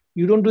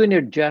 You don't do any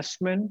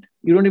adjustment.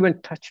 You don't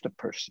even touch the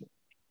person.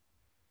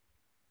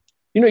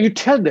 You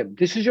tell them,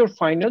 this is your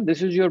final,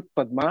 this is your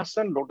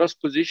Padmasana, lotus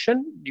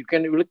position.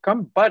 It will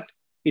come, but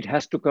it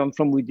has to come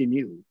from within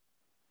you.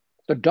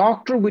 The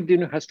doctor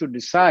within you has to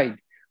decide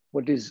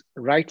what is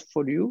right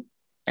for you.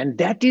 And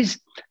that is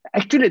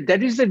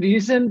the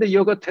reason the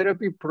yoga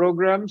therapy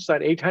programs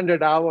are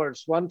 800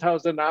 hours,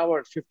 1,000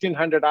 hours,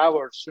 1,500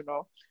 hours.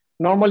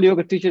 Normal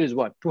yoga teacher is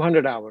what?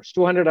 200 hours.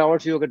 200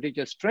 hours yoga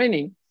teacher's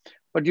training,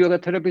 but yoga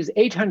therapy is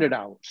 800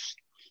 hours.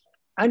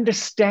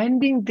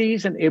 Understanding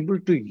these and able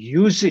to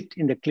use it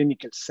in the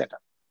clinical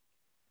setup.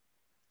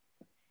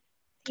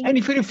 And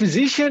if you're a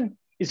physician,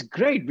 it's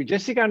great. But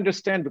Jessica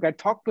understands, because I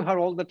talk to her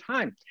all the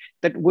time,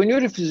 that when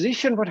you're a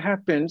physician, what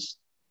happens,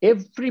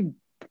 every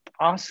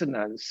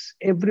asanas,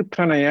 every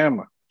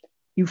pranayama,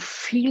 you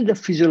feel the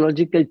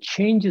physiological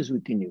changes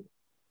within you.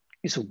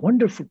 It's a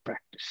wonderful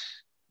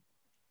practice.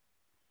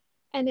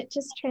 And it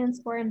just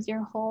transforms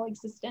your whole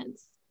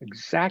existence.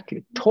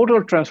 Exactly,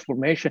 total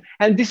transformation.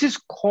 And this is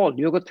called,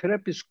 yoga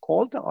therapy is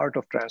called the art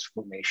of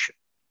transformation.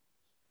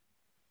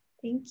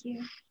 Thank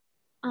you.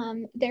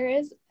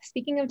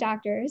 Speaking of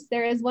doctors,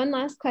 there is one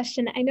last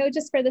question. I know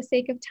just for the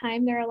sake of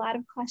time, there are a lot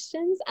of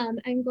questions.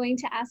 I'm going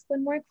to ask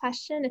one more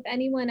question. If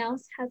anyone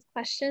else has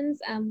questions,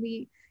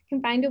 we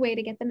can find a way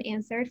to get them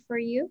answered for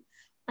you.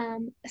 I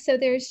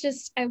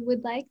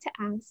would like to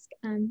ask,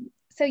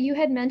 so you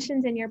had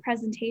mentioned in your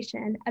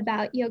presentation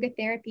about yoga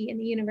therapy in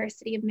the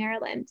University of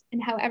Maryland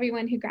and how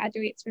everyone who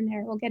graduates from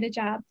there will get a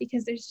job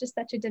because there's just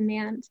such a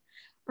demand.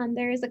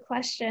 There is a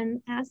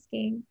question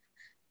asking,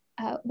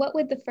 what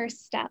would the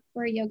first step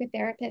for a yoga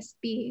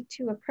therapist be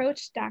to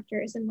approach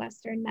doctors in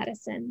Western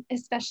medicine,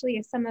 especially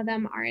if some of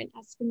them aren't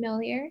as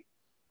familiar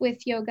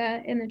with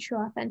yoga in the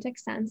true authentic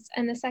sense?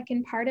 And the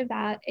second part of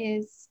that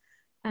is,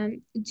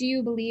 do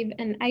you believe,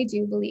 and I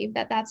do believe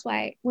that that's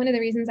why one of the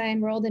reasons I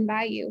enrolled in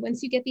VaYU,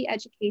 once you get the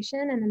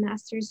education and the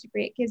master's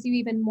degree, it gives you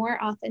even more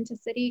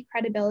authenticity,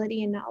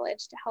 credibility, and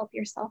knowledge to help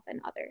yourself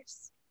and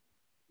others.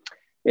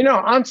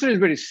 Answer is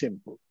very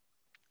simple.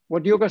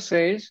 What yoga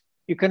says,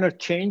 you cannot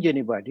change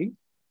anybody,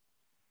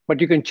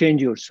 but you can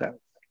change yourself.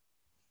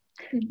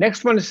 Mm-hmm.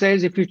 Next one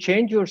says, if you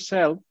change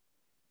yourself,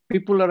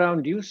 people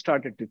around you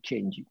started to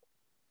change you.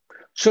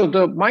 So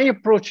my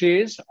approach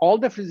is all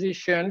the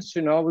physicians,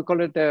 we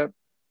call it the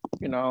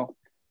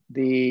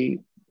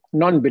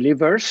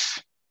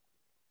non-believers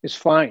is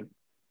fine.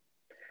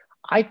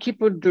 I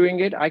keep on doing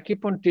it. I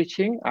keep on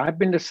teaching. I've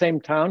been in the same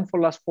town for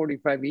the last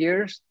 45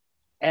 years,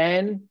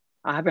 and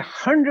I have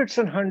hundreds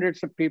and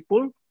hundreds of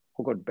people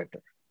who got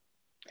better.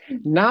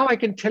 Now I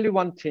can tell you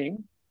one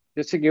thing,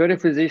 just if you're a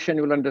physician,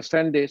 you will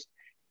understand this.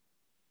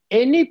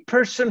 Any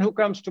person who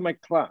comes to my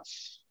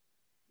class,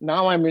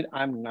 now I'm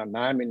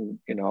in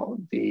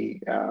the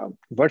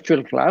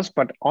virtual class,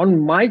 but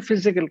on my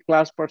physical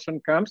class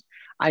person comes,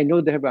 I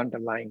know they have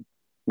underlying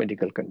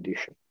medical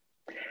condition.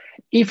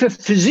 If a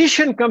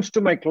physician comes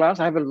to my class,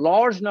 I have a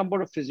large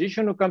number of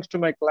physicians who comes to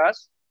my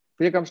class. If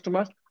they comes to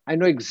us, I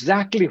know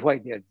exactly why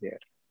they're there.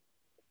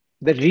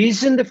 The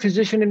reason the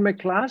physician in my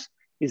class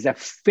is a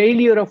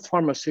failure of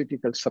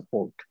pharmaceutical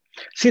support.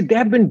 See, they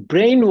have been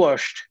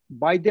brainwashed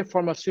by the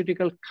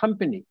pharmaceutical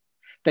company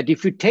that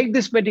if you take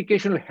this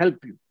medication, it will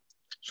help you.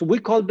 So we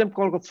call them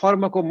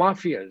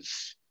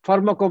pharmacomafias.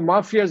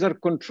 Pharmacomafias are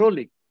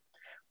controlling.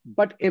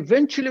 But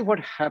eventually what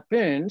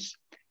happens,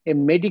 a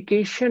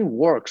medication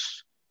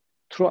works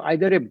through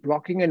either a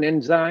blocking an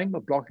enzyme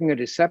or blocking a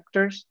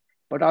receptors,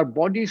 but our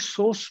body is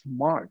so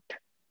smart.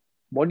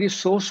 Body is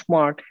so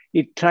smart,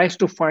 it tries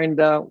to find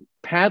the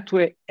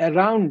pathway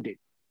around it.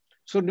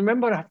 So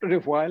remember, after a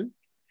while,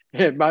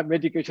 My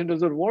medication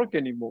doesn't work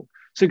anymore.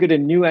 So you get a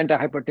new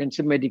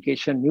antihypertensive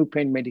medication, new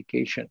pain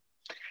medication.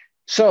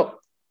 So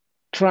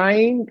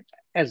trying,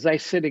 as I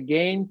said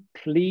again,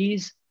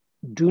 please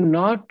do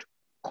not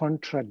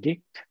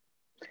contradict.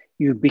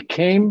 You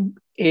became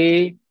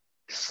a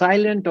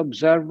silent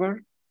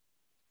observer.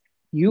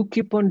 You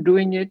keep on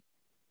doing it,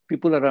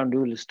 people around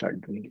you will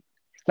start doing it.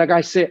 Like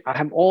I say, I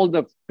have all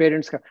the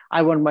parents,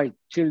 I want my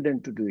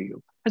children to do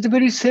yoga. It's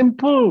very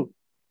simple.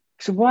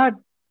 So what?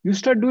 You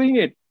start doing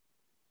it.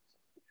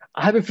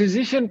 I have a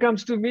physician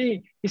comes to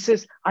me. He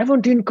says, I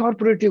want to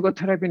incorporate yoga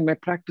therapy in my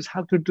practice.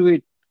 How to do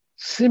it?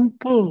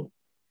 Simple.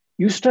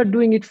 You start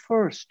doing it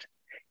first.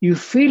 You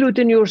feel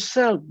within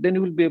yourself, then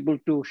you will be able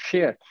to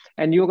share.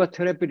 And yoga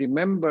therapy,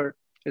 remember,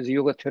 as a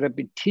yoga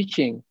therapy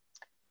teaching,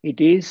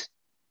 it is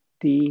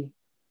the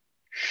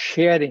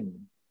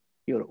sharing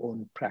your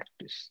own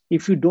practice.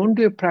 If you don't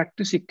do a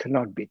practice, you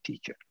cannot be a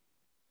teacher.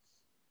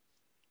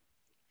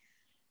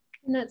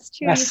 And that's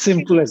true. As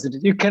simple as it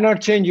is. You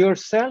cannot change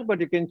yourself, but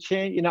you can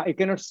change, you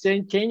cannot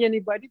change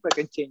anybody, but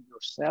you can change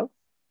yourself.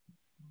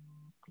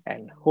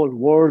 And the whole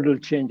world will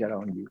change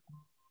around you.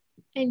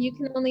 And you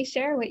can only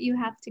share what you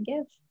have to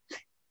give.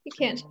 You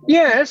can't.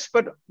 Yes,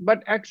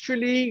 but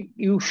actually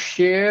you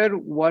share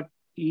what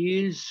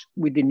is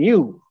within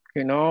you.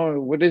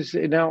 What is,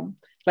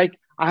 like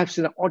I have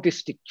seen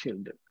autistic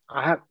children.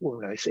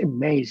 It's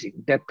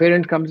amazing. Their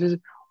parent comes and says,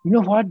 you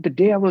know what, the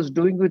day I was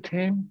doing with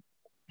him,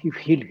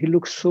 he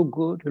looks so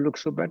good, he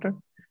looks so better.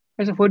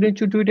 I said, why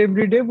didn't you do it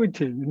every day with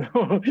him?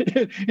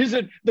 He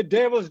said, the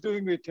day I was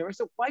doing with him. I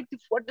said,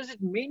 what does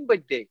it mean by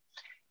day?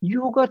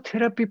 Yoga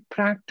therapy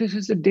practice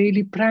is a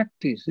daily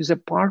practice. It's a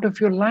part of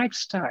your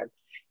lifestyle.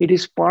 It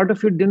is part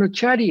of your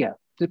dinacharya.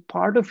 It's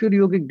part of your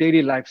yogic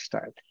daily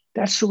lifestyle.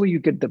 That's the way you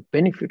get the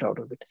benefit out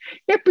of it.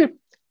 If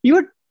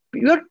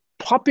you're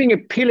popping a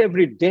pill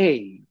every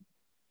day.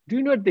 Do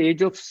you know at the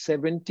age of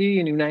 70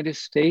 in the United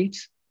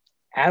States,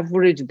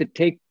 average they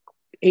take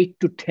 8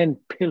 to 10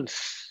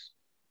 pills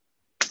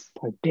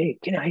per day?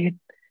 I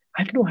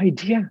had no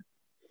idea.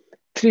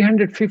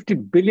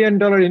 $350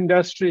 billion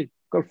industry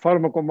called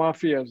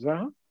pharmacomafias,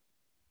 huh?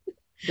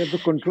 They're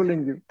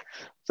controlling you.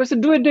 So I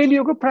said, do a daily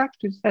yoga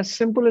practice, as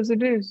simple as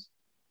it is.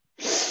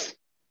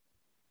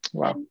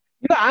 Wow.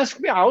 You ask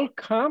me, I'll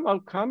come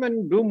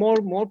and do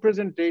more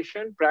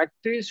presentation,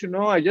 practice,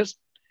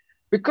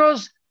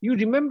 because you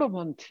remember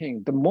one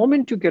thing, the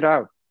moment you get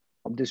out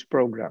of this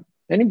program,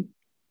 then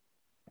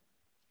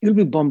you'll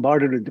be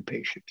bombarded with the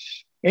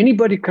patients.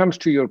 Anybody comes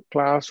to your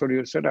class or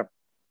your setup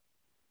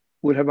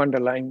will have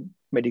underlying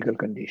medical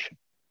condition.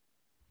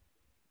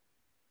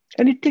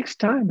 And it takes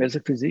time as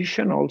a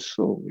physician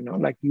also,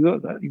 like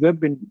you have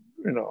been,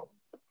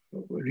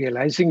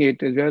 realizing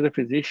it as a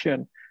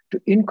physician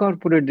to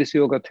incorporate this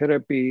yoga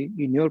therapy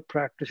in your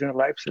practice and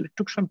lifestyle. It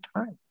took some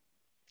time.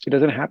 It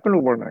doesn't happen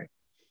overnight.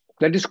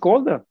 That is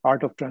called the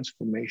art of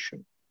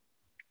transformation.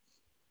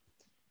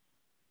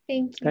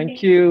 Thank you.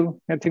 Thank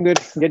you. I think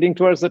we're getting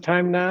towards the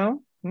time now.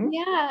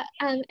 Yeah,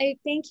 I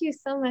thank you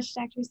so much,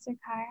 Dr.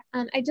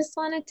 Sarkar. I just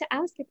wanted to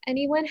ask if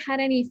anyone had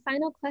any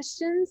final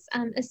questions,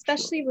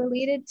 especially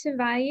related to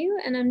VaYU,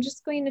 and I'm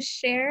just going to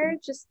share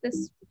just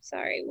this,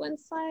 one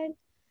slide.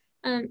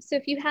 So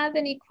if you have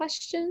any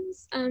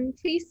questions,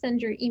 please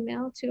send your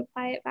email to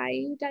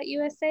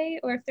apply@vayu.usa,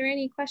 or if there are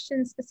any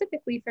questions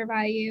specifically for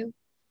VaYU.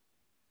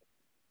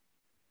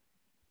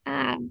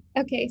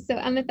 Okay, so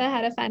Amita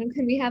had a final,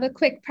 can we have a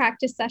quick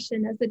practice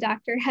session as the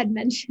doctor had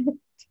mentioned?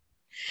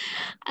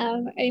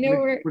 I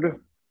know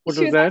what was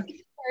that?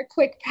 For a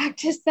quick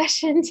practice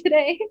session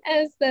today,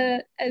 as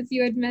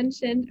you had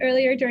mentioned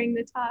earlier during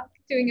the talk,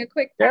 doing a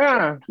quick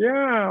practice.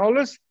 Yeah.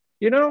 Always,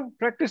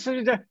 practice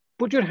is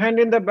put your hand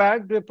in the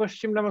back, do a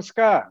Paschim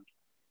Namaskar.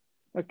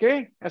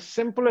 Okay, as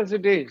simple as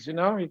it is.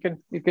 You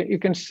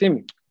can see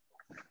me.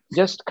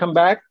 Just come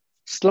back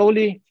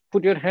slowly.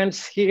 Put your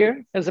hands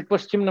here as a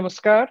Paschim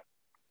Namaskar.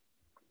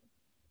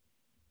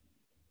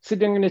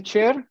 Sitting in a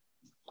chair,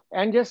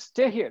 and just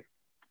stay here.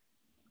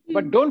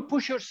 But don't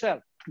push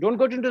yourself. Don't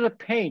go into the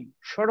pain,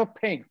 short of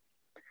pain.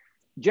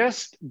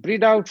 Just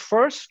breathe out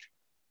first.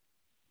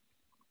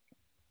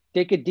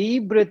 Take a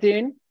deep breath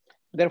in.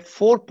 There are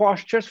 4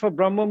 postures for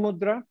Brahma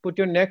Mudra. Put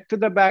your neck to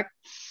the back.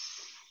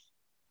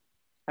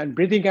 And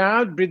breathing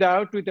out, breathe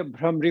out with a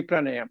Bhramri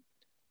Pranayam.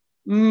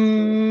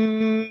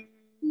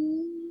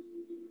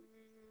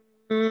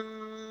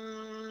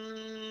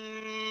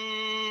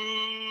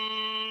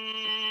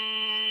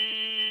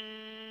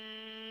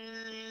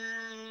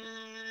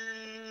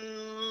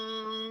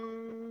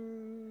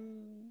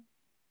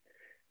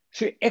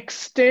 So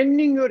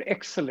extending your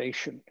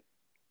exhalation.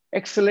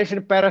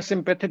 Exhalation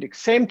parasympathetic.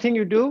 Same thing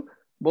you do,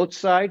 both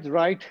sides,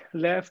 right,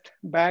 left,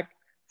 back,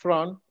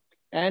 front,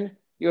 and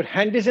your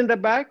hand is in the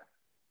back.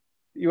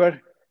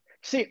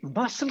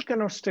 Muscle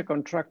cannot stay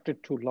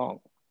contracted too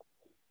long.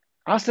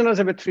 Asanas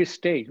have a 3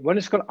 stages. One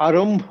is called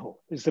Arambho,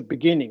 is the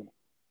beginning.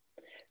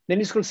 Then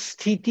it's called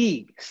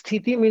Sthiti.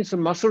 Sthiti means the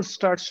muscle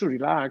starts to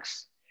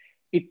relax.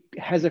 It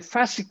has a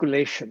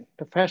fasciculation.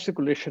 The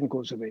fasciculation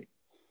goes away.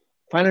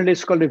 Finally,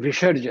 it's called a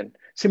Visarjan.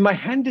 See, my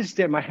hand is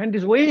there. My hand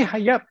is way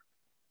high up.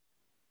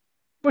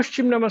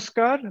 Paschim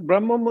Namaskar,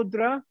 Brahma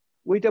Mudra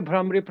with a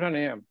Brahmari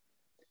Pranayam.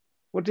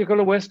 What do you call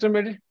a Western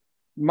medicine?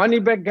 Money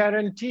back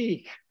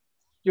guarantee.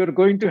 You're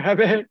going to have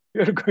a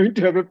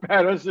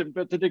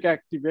parasympathetic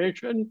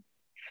activation,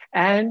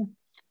 and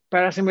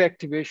parasympathetic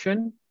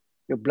activation,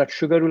 your blood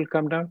sugar will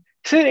come down.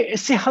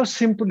 See how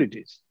simple it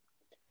is.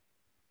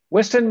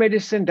 Western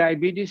medicine,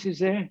 diabetes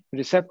is a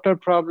receptor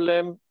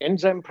problem,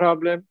 enzyme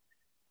problem.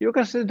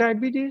 Yoga says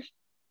diabetes,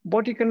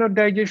 body cannot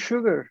digest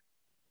sugar.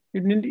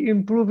 You need to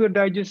improve your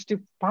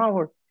digestive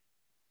power.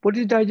 What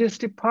is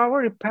digestive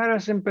power? A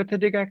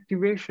parasympathetic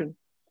activation.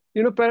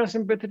 You know,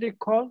 parasympathetic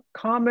called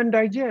calm and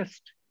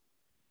digest.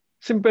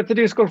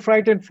 Sympathetic is called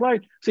fright and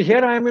flight. So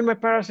here I am in my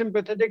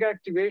parasympathetic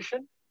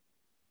activation.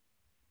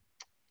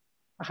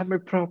 I have my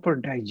proper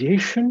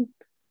digestion.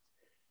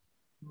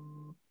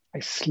 I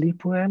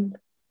sleep well.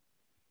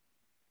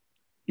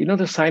 You know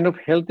the sign of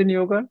health in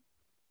yoga?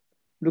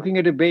 Looking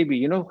at a baby,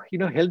 you know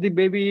healthy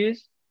baby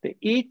is, they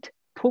eat,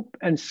 poop,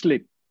 and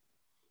sleep.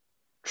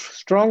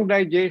 Strong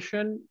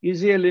digestion,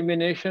 easy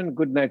elimination,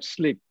 good night's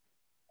sleep.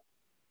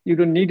 You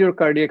don't need your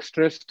cardiac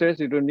stress test,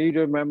 you don't need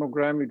your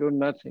mammogram, you don't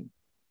nothing.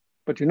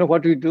 But you know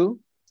what we do?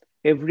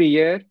 Every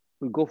year,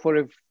 we go for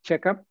a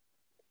checkup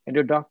and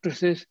your doctor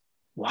says,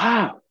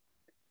 wow,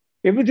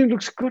 everything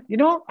looks good. You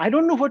know, I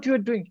don't know what you're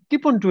doing.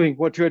 Keep on doing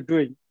what you're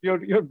doing.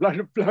 Your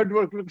blood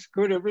work looks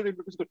good, everything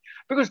looks good.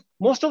 Because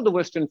most of the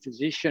Western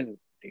physicians,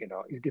 you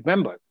know, you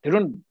remember,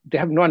 they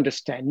have no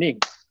understanding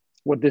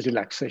what this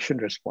relaxation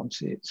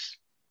response is.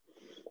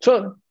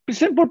 So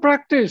simple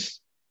practice.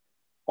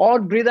 Or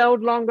breathe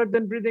out longer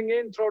than breathing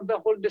in throughout the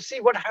whole day.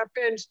 See what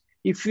happens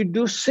if you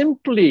do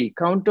simply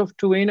count of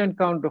 2 in and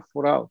count of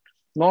 4 out.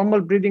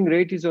 Normal breathing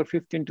rate is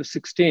 15 to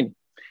 16.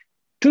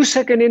 2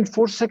 seconds in,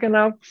 4 seconds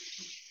out,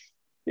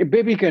 a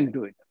baby can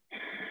do it.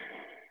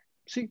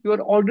 See, you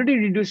are already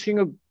reducing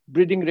a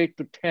breathing rate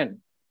to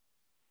 10.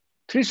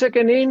 3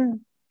 seconds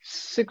in,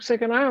 6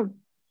 seconds out,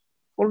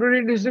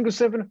 already reducing to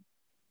 7.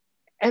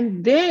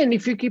 And then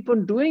if you keep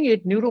on doing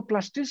it,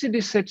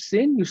 neuroplasticity sets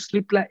in, you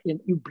sleep like,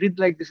 you breathe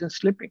like this and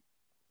sleeping.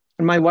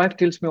 And my wife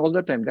tells me all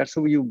the time, that's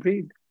how you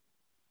breathe.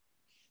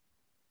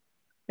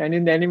 And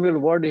in the animal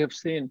world, you have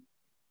seen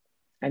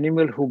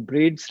animal who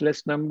breathes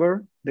less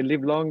number, they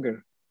live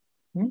longer.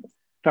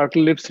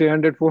 Turtle lives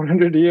 300,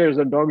 400 years,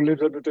 a dog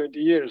lives up to 20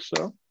 years.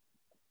 So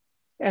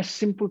as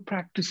simple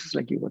practices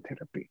like yoga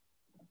therapy.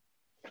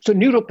 So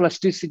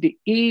neuroplasticity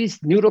is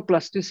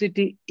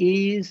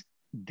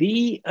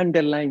the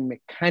underlying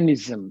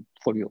mechanism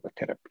for yoga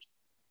therapy.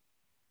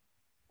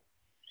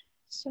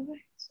 Sure.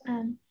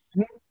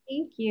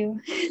 Thank you.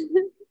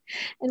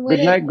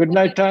 And good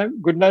night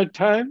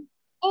time.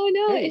 Oh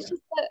no, It's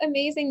just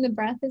amazing. The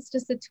breath is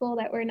just a tool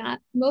that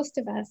most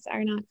of us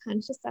are not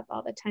conscious of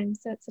all the time.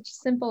 So it's such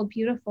simple,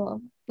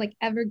 beautiful, like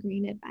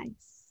evergreen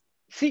advice.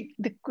 See,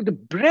 the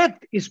breath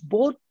is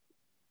both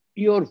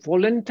your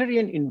voluntary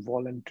and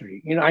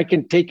involuntary. You know, I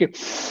can take a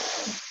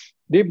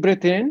deep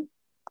breath in,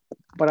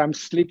 but I'm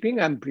sleeping,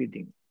 I'm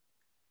breathing.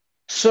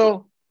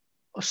 So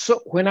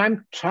when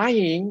I'm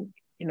trying,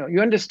 you know,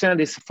 you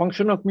understand it's a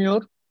function of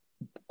your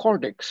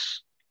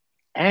cortex.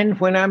 And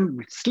when I'm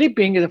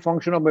sleeping, it's a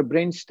function of my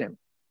brainstem.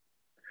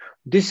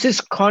 This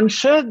is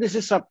conscious, this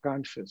is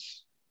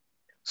subconscious.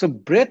 So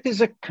breath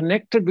is a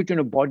connector between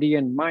a body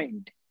and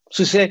mind.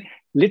 So say,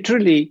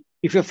 literally,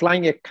 if you're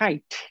flying a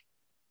kite,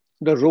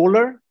 the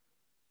roller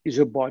is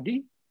your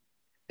body,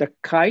 the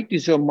kite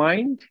is your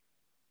mind,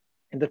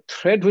 and the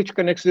thread which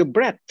connects your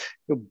breath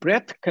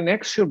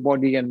connects your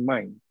body and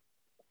mind.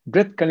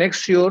 Breath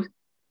connects your,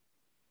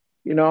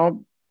 you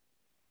know,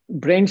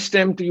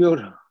 brainstem to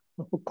your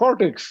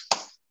cortex.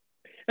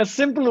 A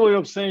simple way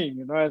of saying,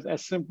 you know, a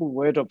simple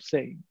way of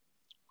saying.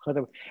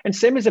 And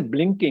same as a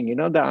blinking, you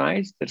know, the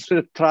eyes, that's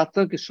why the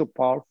tratak is so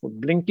powerful.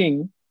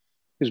 Blinking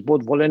is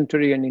both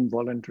voluntary and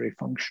involuntary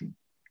function.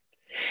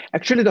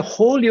 Actually, the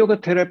whole yoga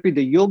therapy,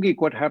 the yogic,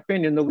 what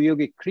happened in the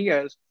yogic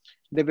kriyas,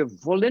 they have a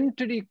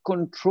voluntary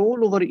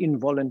control over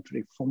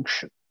involuntary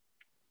function.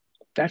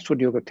 That's what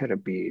yoga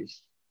therapy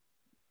is.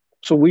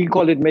 So we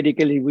call it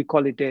medically, we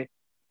call it a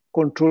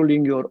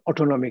controlling your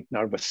autonomic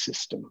nervous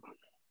system.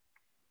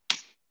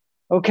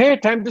 Okay,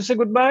 time to say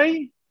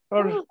goodbye.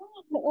 Well,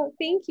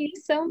 thank you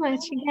so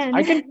much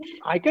again.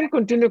 I can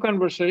continue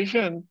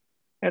conversation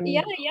and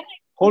yeah.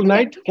 Whole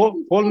night.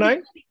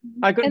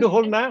 I can do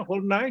whole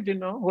night, you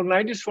know, whole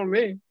night is for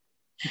me.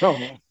 No.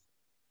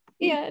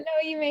 Yeah,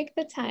 no, you make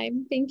the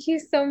time. Thank you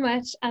so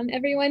much.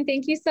 Everyone,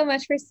 thank you so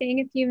much for staying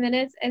a few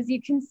minutes. As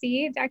you can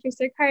see, Dr.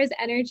 Sarkar's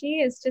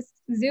energy is just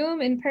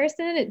Zoom in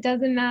person. It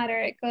doesn't matter.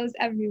 It goes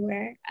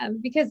everywhere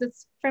because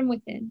it's from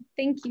within.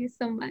 Thank you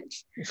so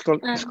much. It's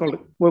called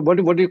what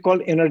do you call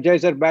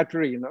energizer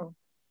battery, you know?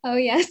 Oh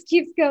yes,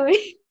 keeps going.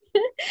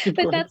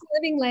 But that's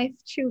living life,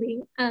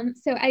 truly.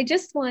 So I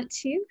just want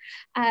to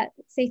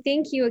say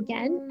thank you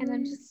again. And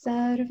I'm just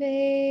Sarve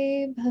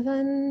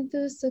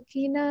Bhavantu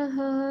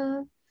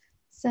Sukhinaha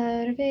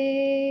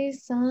Sarve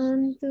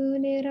Santu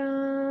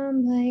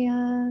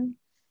Niramaya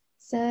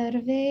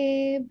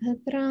Sarve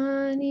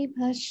bhadrani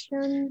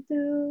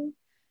pashyantu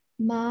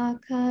ma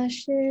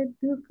kashid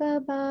dukha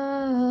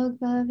bhag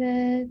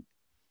bhavet.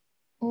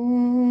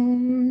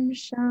 Om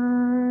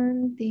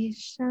Shanti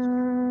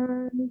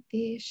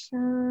Shanti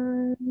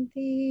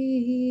Shanti.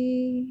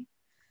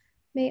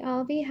 May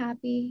all be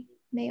happy.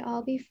 May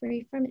all be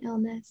free from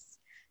illness.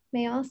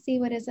 May all see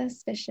what is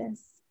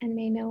auspicious, and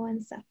may no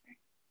one suffer.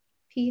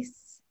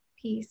 Peace,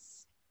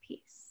 peace,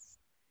 peace.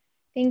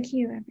 Thank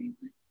you,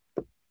 everyone.